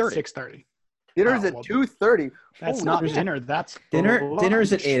 2:30. 6:30. Dinner's at 2:30. That's not dinner. That's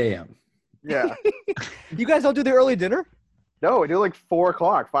dinner's at 8 a.m. Yeah. You guys don't do the early dinner? No, we do like 4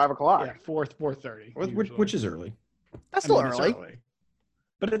 o'clock, 5 o'clock. Yeah, 4:30. Which is early. That's still early.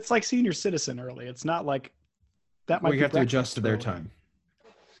 But it's like senior citizen early. It's not like that. We have to adjust to their time.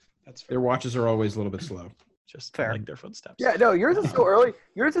 That's fair. Their watches are always a little bit slow. Just fair. like their footsteps. Yeah, no, yours is so early.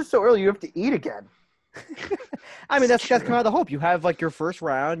 Yours is so early. You have to eat again. I mean, that's kind of the hope. You have like your first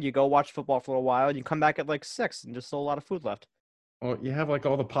round, you go watch football for a while, and you come back at like 6 and just still a lot of food left. Well, you have like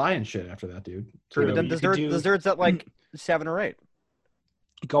all the pie and shit after that, dude. True, but then desserts at like 7 or 8.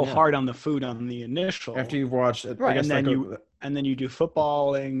 Go hard on the food on the initial. After you've watched it, right? And then you do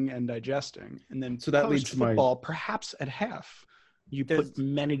footballing and digesting, and then so that leads to football. Perhaps at half, you put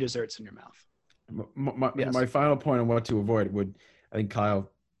many desserts in your mouth. My final point on what to avoid would, I think Kyle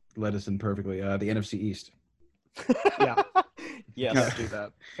led us in perfectly. The NFC East. Yeah. Yes. Don't do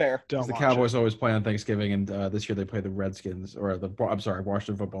that. Fair. Don't the Cowboys always play on Thanksgiving, and this year they play the Redskins, or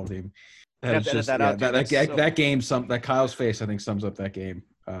Washington football team. That game, that Kyle's face, I think, sums up that game.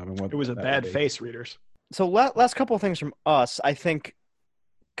 It was a bad face, readers. So last couple of things from us. I think,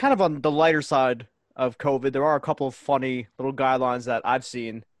 kind of on the lighter side of COVID, there are a couple of funny little guidelines that I've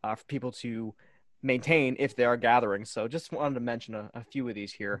seen for people to maintain if they are gathering. So just wanted to mention a few of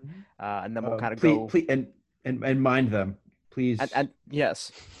these here, and then we'll kind of go. Please, and mind them, please. And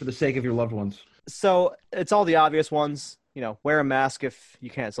yes, for the sake of your loved ones. So it's all the obvious ones. Wear a mask if you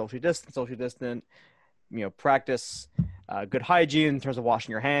can't social distant. Practice good hygiene in terms of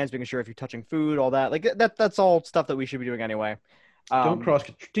washing your hands, making sure if you're touching food, all that. Like that's all stuff that we should be doing anyway.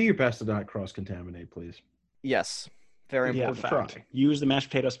 Do your best to not cross-contaminate, please. Yes. Very important. Use the mashed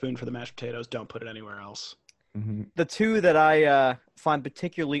potato spoon for the mashed potatoes. Don't put it anywhere else. Mm-hmm. The two that I find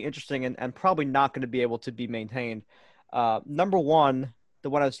particularly interesting and probably not going to be able to be maintained. Number one, the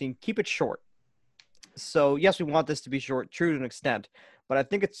one I've seen, keep it short. So, yes, we want this to be short, true to an extent, but I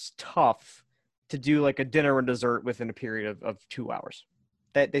think it's tough to do like a dinner and dessert within a period of 2 hours.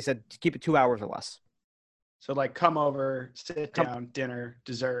 They said to keep it 2 hours or less. So, like, come over, sit down, dinner,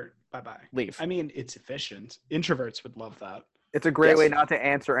 dessert, bye-bye. Leave. I mean, it's efficient. Introverts would love that. It's a great way not to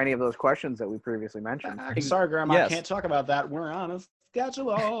answer any of those questions that we previously mentioned. Sorry, Grandma, can't talk about that. We're on a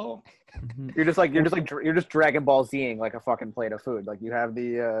schedule. You're just Dragon Ball Z-ing like a fucking plate of food. Like you have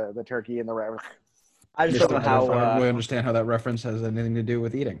the turkey and the rice. I just don't know how. I don't really understand how that reference has anything to do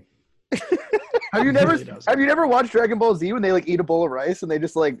with eating. Have you never watched Dragon Ball Z when they like eat a bowl of rice and they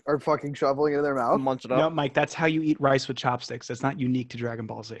just like are fucking shoveling it in their mouth? Munch it up. No, Mike, that's how you eat rice with chopsticks. That's not unique to Dragon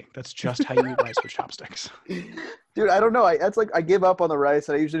Ball Z. That's just how you eat rice with chopsticks. Dude, I don't know. I give up on the rice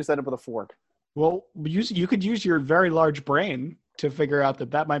and I usually just end up with a fork. Well, you could use your very large brain to figure out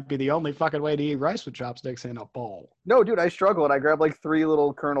that might be the only fucking way to eat rice with chopsticks in a bowl. No, dude, I struggle and I grab like 3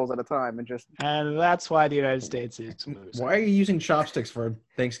 little kernels at a time and just. And that's why the United States is losing. Why are you using chopsticks for a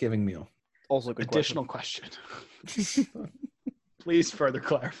Thanksgiving meal? Also, good additional question. Please further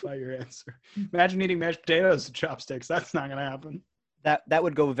clarify your answer. Imagine eating mashed potatoes with chopsticks. That's not gonna happen. That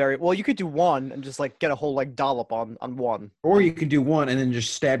would go very well. You could do one and just like get a whole like dollop on one. Or you could do one and then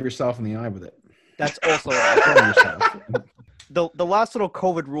just stab yourself in the eye with it. That's also the last little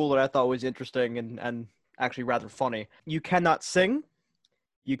COVID rule that I thought was interesting and actually rather funny. You cannot sing,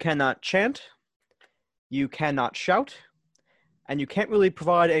 you cannot chant, you cannot shout, and you can't really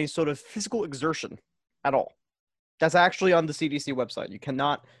provide any sort of physical exertion at all. That's actually on the CDC website. You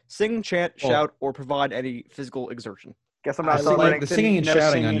cannot sing, chant, shout, or provide any physical exertion. Guess I'm I not like celebrating. the singing and no shouting,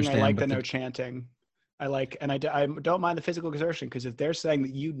 I singing, understand, I like but the the- no chanting. I don't mind the physical exertion, because if they're saying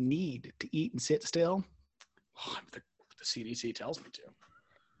that you need to eat and sit still, the CDC tells me to.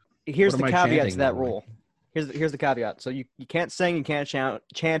 Here's What the am I caveat chanting, to that by the way? rule. Here's the caveat. So you can't sing, you can't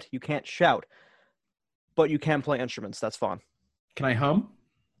chant, you can't shout, but you can play instruments. That's fine. Can I hum?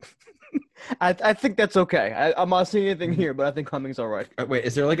 I think that's okay. I'm not seeing anything here, but I think humming's all right. Wait,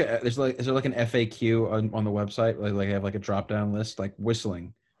 is there like an FAQ on the website? Like I have like a drop down list, like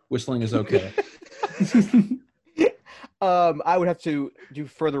whistling. Whistling is okay. I would have to do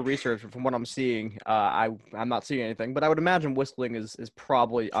further research. From what I'm seeing, I'm not seeing anything, but I would imagine whistling is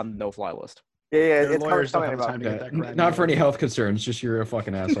probably on the no-fly list. Yeah, Their it's lawyers don't coming have the about. time to get that granular. Not for any health concerns, just you're a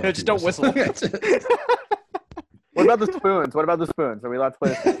fucking asshole. Just don't whistle. What about the spoons? What about the spoons? Are we allowed to play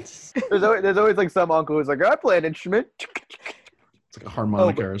the spoons? There's always like some uncle who's like, I play an instrument. It's like a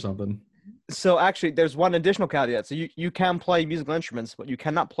harmonica or something. So actually, there's one additional caveat. So you can play musical instruments, but you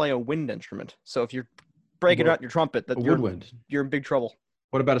cannot play a wind instrument. So if you're breaking out your trumpet, A woodwind. you're in big trouble.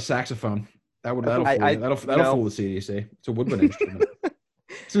 What about a saxophone? That'll fool I- you. That'll no. fool the CDC. It's a woodwind instrument.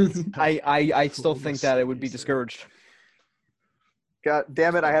 I still think that it would be discouraged. God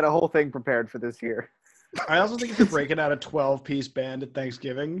damn it! I had a whole thing prepared for this year. I also think if you're breaking out a 12-piece band at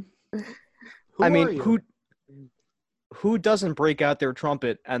Thanksgiving, who doesn't break out their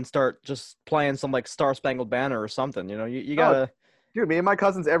trumpet and start just playing some like Star Spangled Banner or something? You know, you gotta. Dude, me and my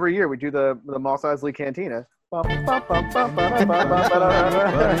cousins every year we do the Moss Isley Cantina.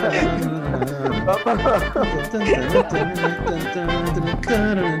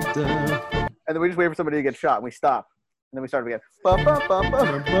 And then we just wait for somebody to get shot and we stop. And then we start again.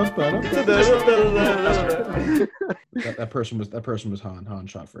 that person was Han. Han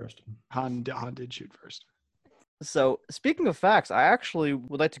shot first. Han did shoot first. So speaking of facts, I actually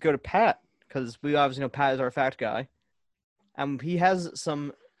would like to go to Pat because we obviously know Pat is our fact guy, and he has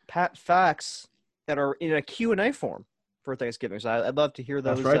some Pat facts that are in a Q&A form for Thanksgiving. So I'd love to hear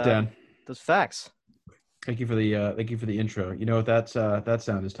those. That's right, Dan. Those facts. Thank you for the intro. You know what that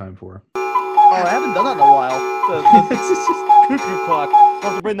sound is time for? Oh, I haven't done that in a while. The cuckoo clock. I'll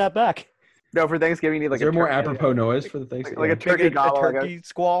have to bring that back. No, for Thanksgiving you need like Is there a more turkey- apropos noise for the Thanksgiving? like a turkey Maybe gobble. a turkey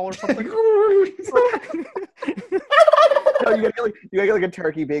squall or something. No, you gotta get like a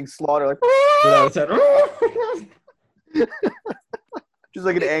turkey being slaughtered, like Without a sound. just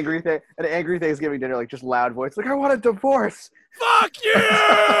like an angry Thanksgiving dinner, like just loud voice, like I want a divorce. Fuck you!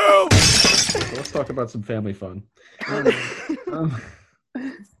 Let's talk about some family fun.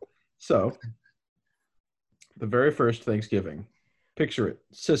 So, the very first Thanksgiving, picture it,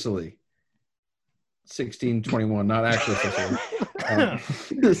 Sicily, 1621, not actually Sicily.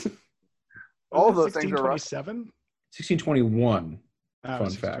 All of those things are rough. 1627? 1621, Oh, Fun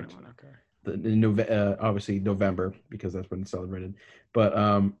 1621, okay. obviously November, because that's when it's celebrated.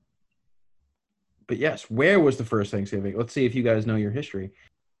 But yes, where was the first Thanksgiving? Let's see if you guys know your history.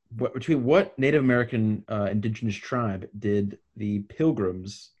 Between what Native American indigenous tribe did the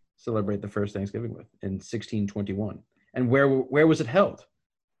Pilgrims celebrate the first Thanksgiving with in 1621? And where was it held?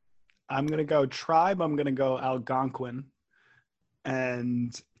 I'm going to go tribe. I'm going to go Algonquin.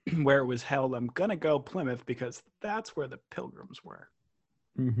 And where it was held, I'm going to go Plymouth because that's where the Pilgrims were.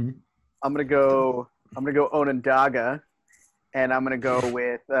 Mm-hmm. I'm gonna go Onondaga, and I'm gonna go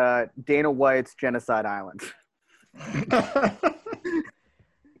with Dana White's Genocide Island.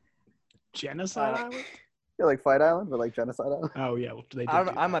 Genocide Island? Yeah, like Fight Island, but like Genocide Island. Oh, yeah. Well, they did I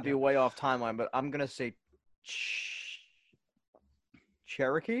do might that, be yeah. way off timeline, but I'm gonna say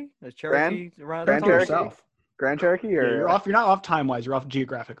Cherokee. Is Cherokee around that Grand time? Cherokee? South. Grand Cherokee, Yeah, or you're off. You're not off time-wise. You're off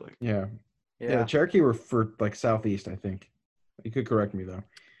geographically. Yeah. Yeah, Yeah, the Cherokee were for like southeast, I think. You could correct me though.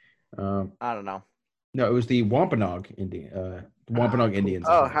 I don't know. No, it was the Wampanoag Indian. Wampanoag Indians.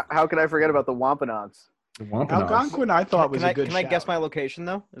 I Oh, think. how could I forget about the Wampanoags? The Wampanoags. Algonquin, I thought was a good Can I guess shout. my location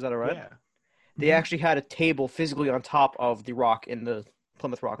though? Is that all right? Yeah. They actually had a table physically on top of the rock in the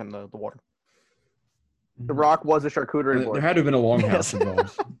Plymouth Rock in the water. The Rock was a charcuterie There board. had to have been a longhouse Yes.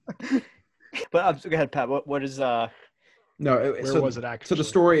 involved. But go ahead, Pat. What is No, Where was it actually? So the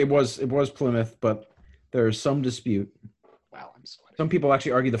story it was Plymouth, but there's some dispute. Wow, I'm sweating. Some people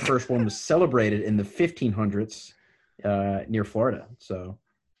actually argue the first one was celebrated in the 1500s near Florida. So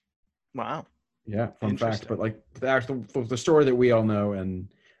wow. yeah, fun fact. Interesting. But like the story that we all know, and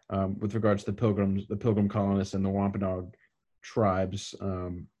with regards to the Pilgrim colonists and the Wampanoag tribes,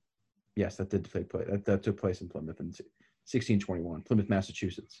 yes, that did take place. That took place in Plymouth in 1621, Plymouth,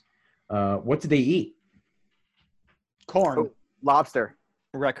 Massachusetts. What did they eat Corn. Oh, lobster.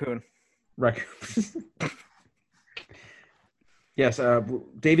 Raccoon. Yes,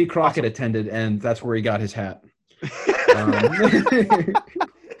 Davy Crockett attended, and that's where he got his hat.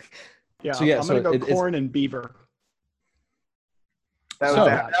 Yeah, So, yeah, I'm so gonna go it's- corn and beaver. That was So-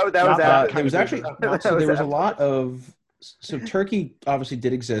 that was Not that. that there was kind of actually beaver. so there was a after. lot of so Turkey obviously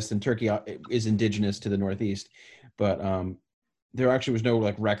did exist, and Turkey is indigenous to the Northeast, but there actually was no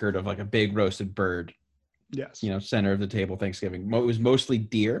like record of like a big roasted bird, Yes. center of the table Thanksgiving. It was mostly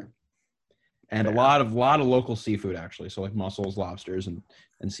deer, and Fair. a lot of local seafood actually, so like mussels, lobsters, and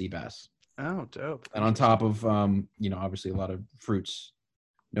sea bass, Oh, dope. and on top of obviously a lot of fruits,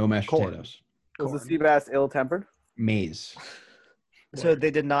 no mashed Corn. potatoes, Was the Corn. sea bass ill-tempered? maize. So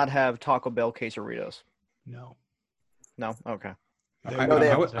they did not have Taco Bell quesadillas. No. No. Okay. They I- would they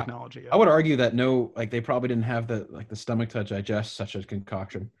have have- the technology. I would argue that they probably didn't have the stomach to digest such a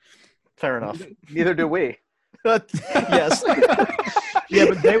concoction. Fair enough. Neither do we. Yes. Yeah,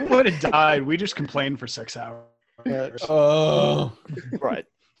 but they would have died. We just complained for 6 hours. Oh. Right.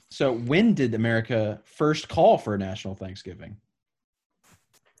 So when did America first call for a national Thanksgiving?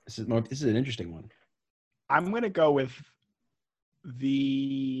 This is an interesting one. I'm gonna go with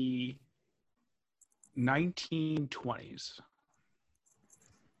the 1920s.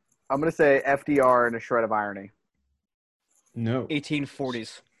 I'm gonna say FDR and a shred of irony. No.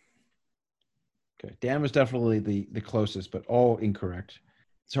 1840s. Okay. Dan was definitely the closest, but all incorrect.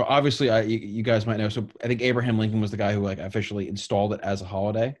 So obviously, you guys might know. So I think Abraham Lincoln was the guy who like officially installed it as a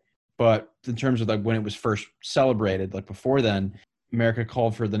holiday. But in terms of like when it was first celebrated, like before then, America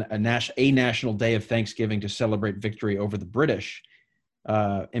called for a national day of Thanksgiving to celebrate victory over the British,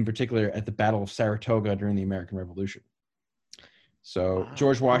 in particular at the Battle of Saratoga during the American Revolution. So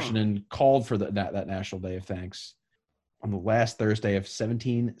George Washington called for that National Day of Thanks on the last Thursday of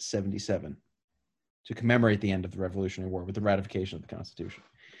 1777 to commemorate the end of the Revolutionary War with the ratification of the Constitution.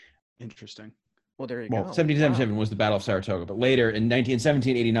 Interesting. Well, there you Well, go. 1777 was the Battle of Saratoga, but later in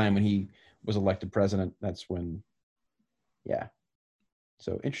 1789, when he was elected president, that's when, yeah.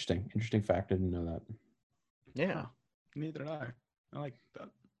 So interesting fact. I didn't know that. Yeah. Neither did I. I like that.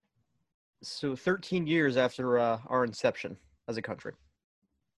 So 13 years after our inception as a country,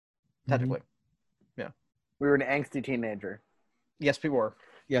 technically. We were an angsty teenager. Yes, we were.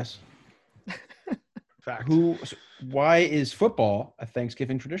 Yes. Fact. Why is football a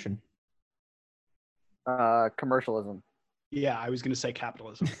Thanksgiving tradition? Commercialism. Yeah, I was gonna say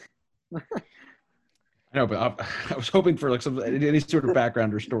capitalism. I know, but I was hoping for like any sort of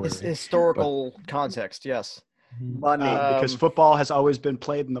background or story. It's historical context, yes. Money. Because Um, football has always been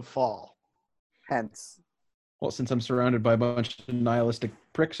played in the fall. Hence. Well, since I'm surrounded by a bunch of nihilistic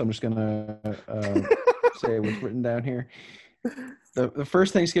pricks, I'm just gonna say what's written down here. The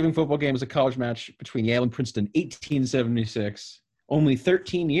first Thanksgiving football game was a college match between Yale and Princeton, 1876. Only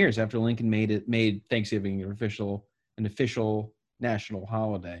 13 years after Lincoln made Thanksgiving an official national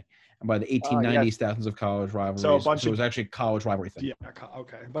holiday. And by the 1890s, thousands of college rivalries. So a bunch it of- was actually a college rivalry thing. Yeah,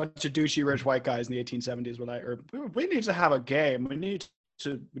 okay. A bunch of douchey rich white guys in the 1870s were like, we need to have a game. We need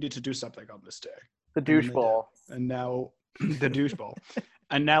to do something on this day. The douche bowl. And now the douche bowl.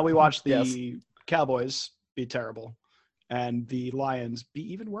 And now we watch the Yes. Cowboys be terrible and the Lions be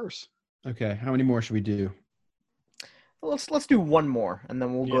even worse. Okay, how many more should we do? Let's do one more, and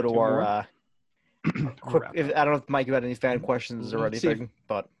then we'll Yeah, go to two our more? quick. Wrap I don't know if Mike, you had any fan questions or Let's see if- anything,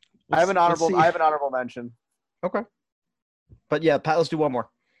 but I have an Let's see. honorable mention. yeah, Pat, let's do one more.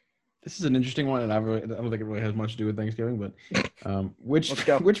 This is an interesting one, and I don't think it really has much to do with Thanksgiving. But Let's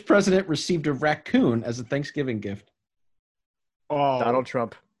go. which president received a raccoon as a Thanksgiving gift? Oh, Donald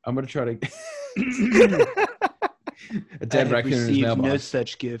Trump. I'm gonna try to a dead raccoon in his mailbox.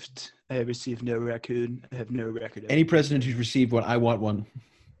 such gift. I have received no raccoon. I have no record. Any president who's received one, I want one.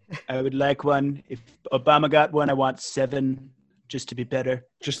 I would like one. If Obama got one, I want 7 just to be better.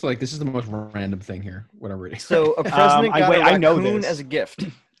 Just like this is the most random thing here. What I'm reading. So a president got a I know raccoon this. as a gift.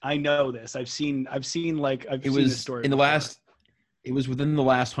 I know this. I've seen it seen this was story in the before. last. It was within the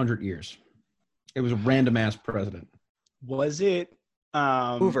last 100 years. It was a random ass president. Was it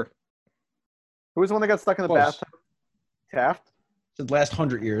Hoover. Who was the one that got stuck in the Close. bathtub? Taft. The last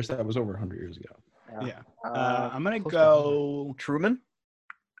 100 years. That was over 100 years ago. Yeah. Uh, I'm gonna close to go. Truman.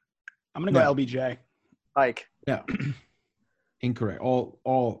 I'm gonna go No. LBJ. Ike. Yeah. Incorrect. All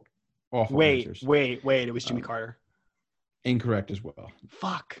awful Wait. answers. It was Jimmy Um, Carter. Incorrect as well.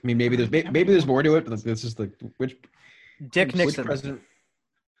 Fuck. I mean, maybe there's more to it, but this is the which Dick which Nixon. president?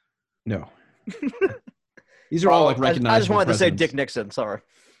 No. These are all like recognized. I just wanted to say Dick Nixon. Sorry.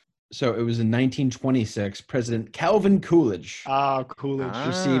 So it was in 1926. President Calvin Coolidge Oh, Coolidge. Ah.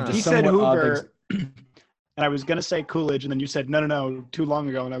 received a He said somewhat odd Hoover. And I was gonna say Coolidge, and then you said no, too long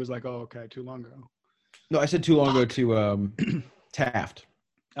ago, and I was like, oh, okay, too long ago. No, I said too long ago to Taft.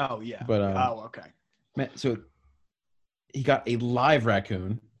 Oh yeah. But okay. so he got a live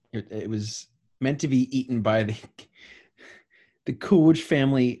raccoon. It was meant to be eaten by the Coolidge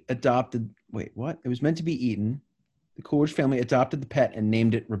family adopted. Wait, what? It was meant to be eaten. The Coolidge family adopted the pet and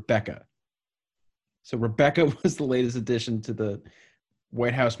named it Rebecca. So Rebecca was the latest addition to the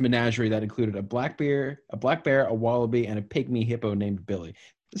White House menagerie that included a black bear, a wallaby, and a pygmy hippo named Billy.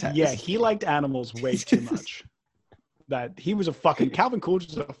 He liked animals way too much. That he was a fucking Calvin Coolidge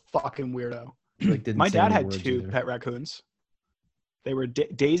was a fucking weirdo. My dad had two pet raccoons. They were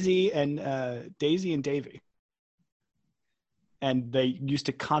Daisy and Davy, and they used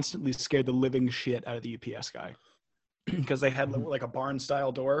to constantly scare the living shit out of the UPS guy because they had like a barn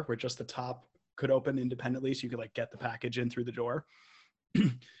style door where just the top could open independently, so you could like get the package in through the door.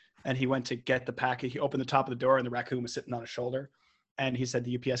 And he went to get the package. He opened the top of the door, and the raccoon was sitting on his shoulder. And he said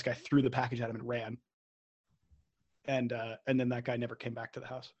the UPS guy threw the package at him and ran. And then that guy never came back to the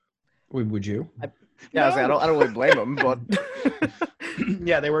house. Would you? I don't really blame him, but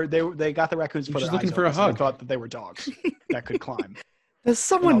yeah, they got the raccoons for just looking for a hug. They thought that they were dogs that could climb. Does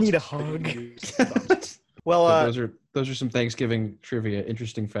someone need a hug? Well, those are some Thanksgiving trivia,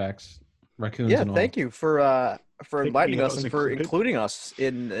 interesting facts. Raccoons. Yeah, and all. Thank you for enlightening us and for included. including us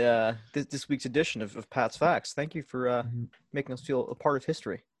in this week's edition of Pat's Facts. Thank you for making us feel a part of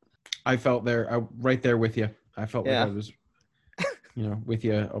history. I felt right there with you. I felt like I was, with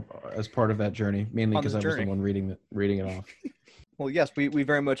you as part of that journey, mainly because I was the one reading it off. Well, yes, we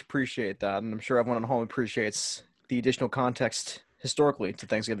very much appreciate that, and I'm sure everyone at home appreciates the additional context historically to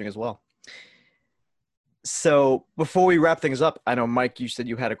Thanksgiving as well. So before we wrap things up, I know, Mike, you said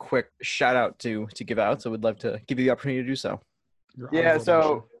you had a quick shout out to give out, so we'd love to give you the opportunity to do so.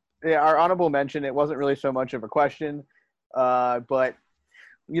 Our honorable mention, it wasn't really so much of a question, but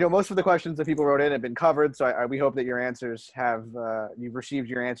most of the questions that people wrote in have been covered, so we hope that your answers you've received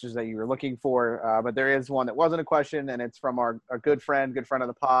your answers that you were looking for, but there is one that wasn't a question, and it's from our good friend of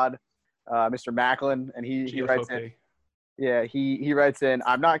the pod, Mr. Macklin, and he writes in. Yeah, he writes in,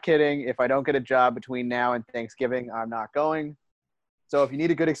 I'm not kidding. If I don't get a job between now and Thanksgiving, I'm not going. So if you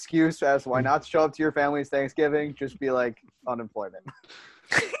need a good excuse as to why not show up to your family's Thanksgiving, just be like, unemployment.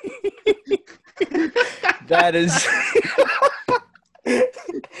 That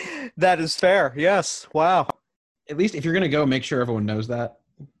is fair. Yes. Wow. At least if you're going to go, make sure everyone knows that.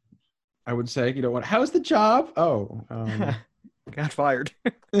 I would say, how's the job? Oh, got fired.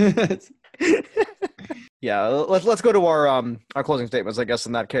 Yeah, let's go to our closing statements. I guess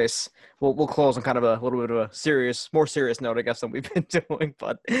in that case, we'll close on kind of a little bit of a more serious note, I guess, than we've been doing.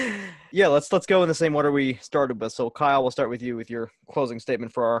 But yeah, let's go in the same order we started with. So Kyle, we'll start with you with your closing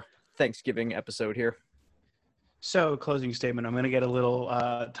statement for our Thanksgiving episode here. So closing statement, I'm going to get a little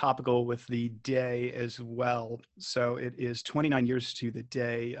topical with the day as well. So it is 29 years to the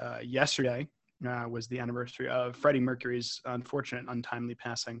day. Yesterday was the anniversary of Freddie Mercury's unfortunate, untimely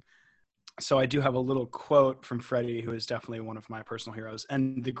passing. So I do have a little quote from Freddie, who is definitely one of my personal heroes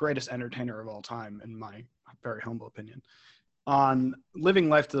and the greatest entertainer of all time, in my very humble opinion. On living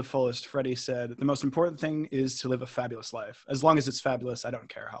life to the fullest, Freddie said, the most important thing is to live a fabulous life. As long as it's fabulous, I don't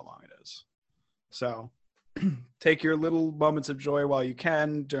care how long it is. So take your little moments of joy while you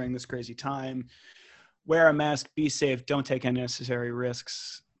can during this crazy time. Wear a mask, be safe, don't take unnecessary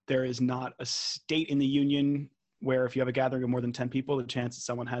risks. There is not a state in the union where if you have a gathering of more than 10 people, the chance that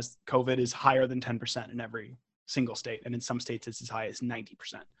someone has COVID is higher than 10% in every single state. And in some states, it's as high as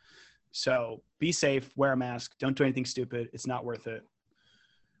 90%. So be safe, wear a mask, don't do anything stupid. It's not worth it.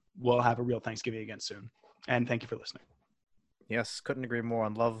 We'll have a real Thanksgiving again soon. And thank you for listening. Yes, couldn't agree more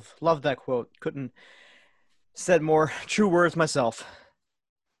on love that quote. Couldn't said more true words myself.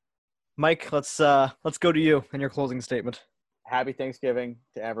 Mike, let's go to you and your closing statement. Happy Thanksgiving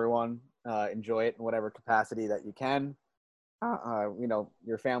to everyone. Enjoy it in whatever capacity that you can.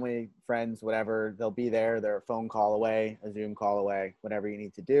 Your family, friends, whatever, they'll be there. They're a phone call away, a Zoom call away, whatever you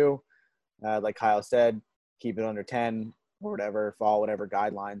need to do. Like Kyle said, keep it under 10 or whatever, follow whatever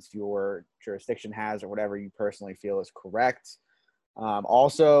guidelines your jurisdiction has or whatever you personally feel is correct.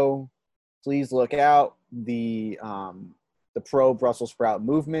 Also, please look out. The pro Brussels sprout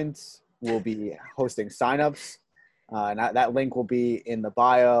movement will be hosting signups. And that link will be in the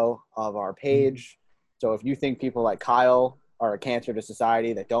bio of our page. So if you think people like Kyle are a cancer to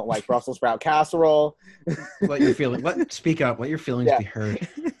society that don't like Brussels sprout casserole, speak up. Let your feelings be heard.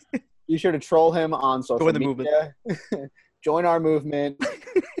 Be sure to troll him on social media. Movement. Join our movement.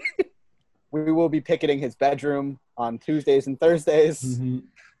 We will be picketing his bedroom on Tuesdays and Thursdays,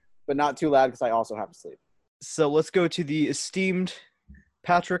 but not too loud because I also have to sleep. So let's go to the esteemed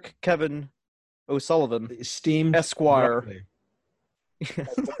Patrick Kevin O'Sullivan, Esteemed Esquire.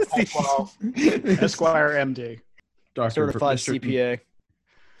 Esquire MD. Doctor, Certified Mr. CPA.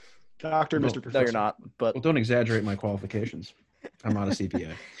 Doctor, No, Mr. No, Professor. you're not. But Well, don't exaggerate my qualifications. I'm not a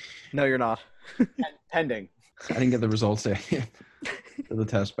CPA. no, you're not. Pending. I didn't get the results of the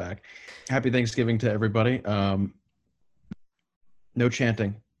test back. Happy Thanksgiving to everybody. No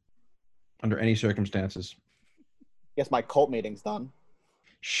chanting under any circumstances. Guess my cult meeting's done.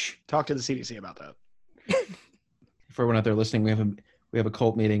 Shh. Talk to the CDC about that. For everyone out there listening, we have a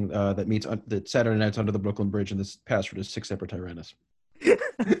cult meeting that meets that Saturday nights under the Brooklyn Bridge, and this password is 6 Semper Tyrannis.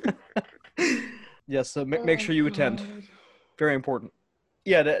 Yes, so make sure you attend. Very important.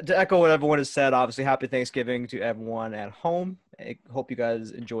 Yeah, to echo what everyone has said, obviously, happy Thanksgiving to everyone at home. I hope you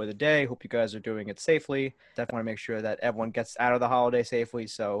guys enjoy the day. Hope you guys are doing it safely. Definitely want to make sure that everyone gets out of the holiday safely.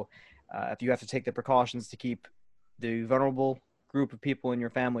 So if you have to take the precautions to keep the vulnerable group of people in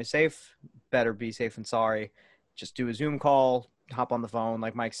your family safe, better be safe than sorry. Just do a Zoom call, hop on the phone,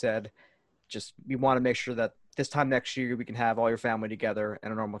 like Mike said. Just we want to make sure that this time next year we can have all your family together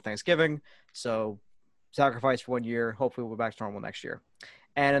and a normal Thanksgiving. So sacrifice for 1 year. Hopefully we'll be back to normal next year.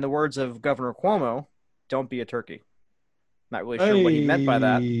 And in the words of Governor Cuomo, don't be a turkey. Not really sure what he meant by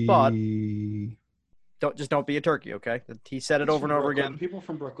that, but don't be a turkey, okay? He said it over and over again. People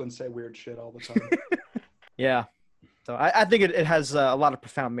from Brooklyn say weird shit all the time. Yeah. So I think it has a lot of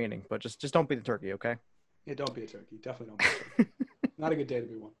profound meaning, but just don't be the turkey, okay? Yeah, don't be a turkey. Definitely don't be a turkey. Not a good day to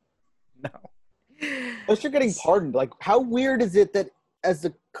be one. No. Unless you're getting pardoned. Like, how weird is it that as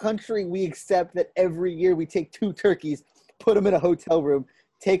a country we accept that every year we take 2 turkeys, put them in a hotel room,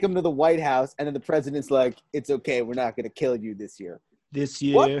 take them to the White House, and then the president's like, it's okay, we're not going to kill you this year. This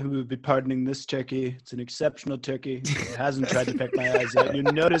year, What? we will be pardoning this turkey. It's an exceptional turkey. It hasn't tried to peck my eyes yet. You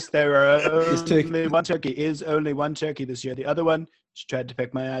notice there are only one turkey. Is only one turkey this year. The other one, she tried to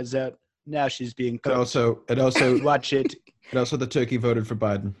peck my eyes out. Now she's being It cooked. also Watch it. and also the turkey voted for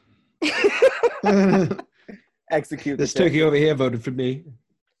Biden. Execute This the turkey. turkey over here voted for me.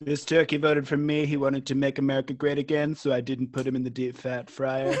 This turkey voted for me. He wanted to make America great again, so I didn't put him in the deep fat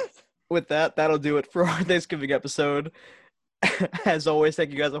fryer. With that, that'll do it for our Thanksgiving episode. As always,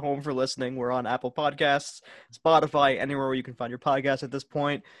 thank you guys at home for listening. We're on Apple Podcasts, Spotify, anywhere where you can find your podcast at this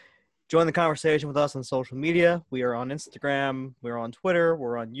point. Join the conversation with us on social media. We are on Instagram, we're on Twitter,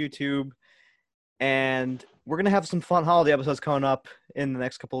 we're on YouTube, and we're going to have some fun holiday episodes coming up in the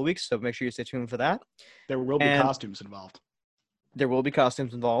next couple of weeks, so make sure you stay tuned for that. There will be And- costumes involved. There will be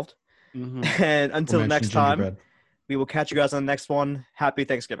costumes involved. Mm-hmm. And until Mention next time, gingerbread. we will catch you guys on the next one. Happy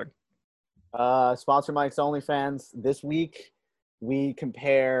Thanksgiving. Sponsor Mike's OnlyFans. This week, we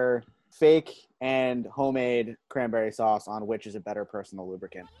compare fake and homemade cranberry sauce on which is a better personal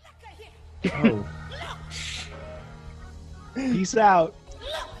lubricant. Oh. Peace out.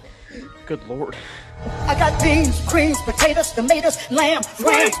 Good Lord. I got beans, greens, potatoes, tomatoes, lamb,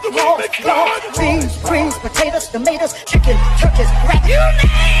 ram, raw, beans, greens, potatoes, tomatoes, chicken, turkeys, rat. You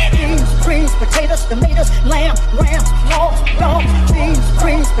name it. Beans, greens, potatoes, tomatoes, lamb, ram, raw, beans,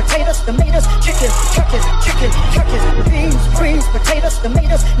 greens, potatoes, tomatoes, chicken, turkeys, beans, greens, potatoes,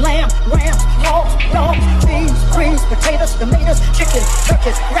 tomatoes, lamb, ram, raw, beans, greens, potatoes, tomatoes, chicken,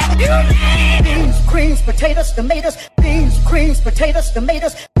 turkeys, rat. You name it. Beans, greens, potatoes, tomatoes, beans, greens, potatoes,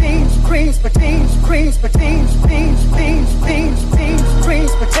 tomatoes, beans, greens, beans, greens, beans, beans, beans,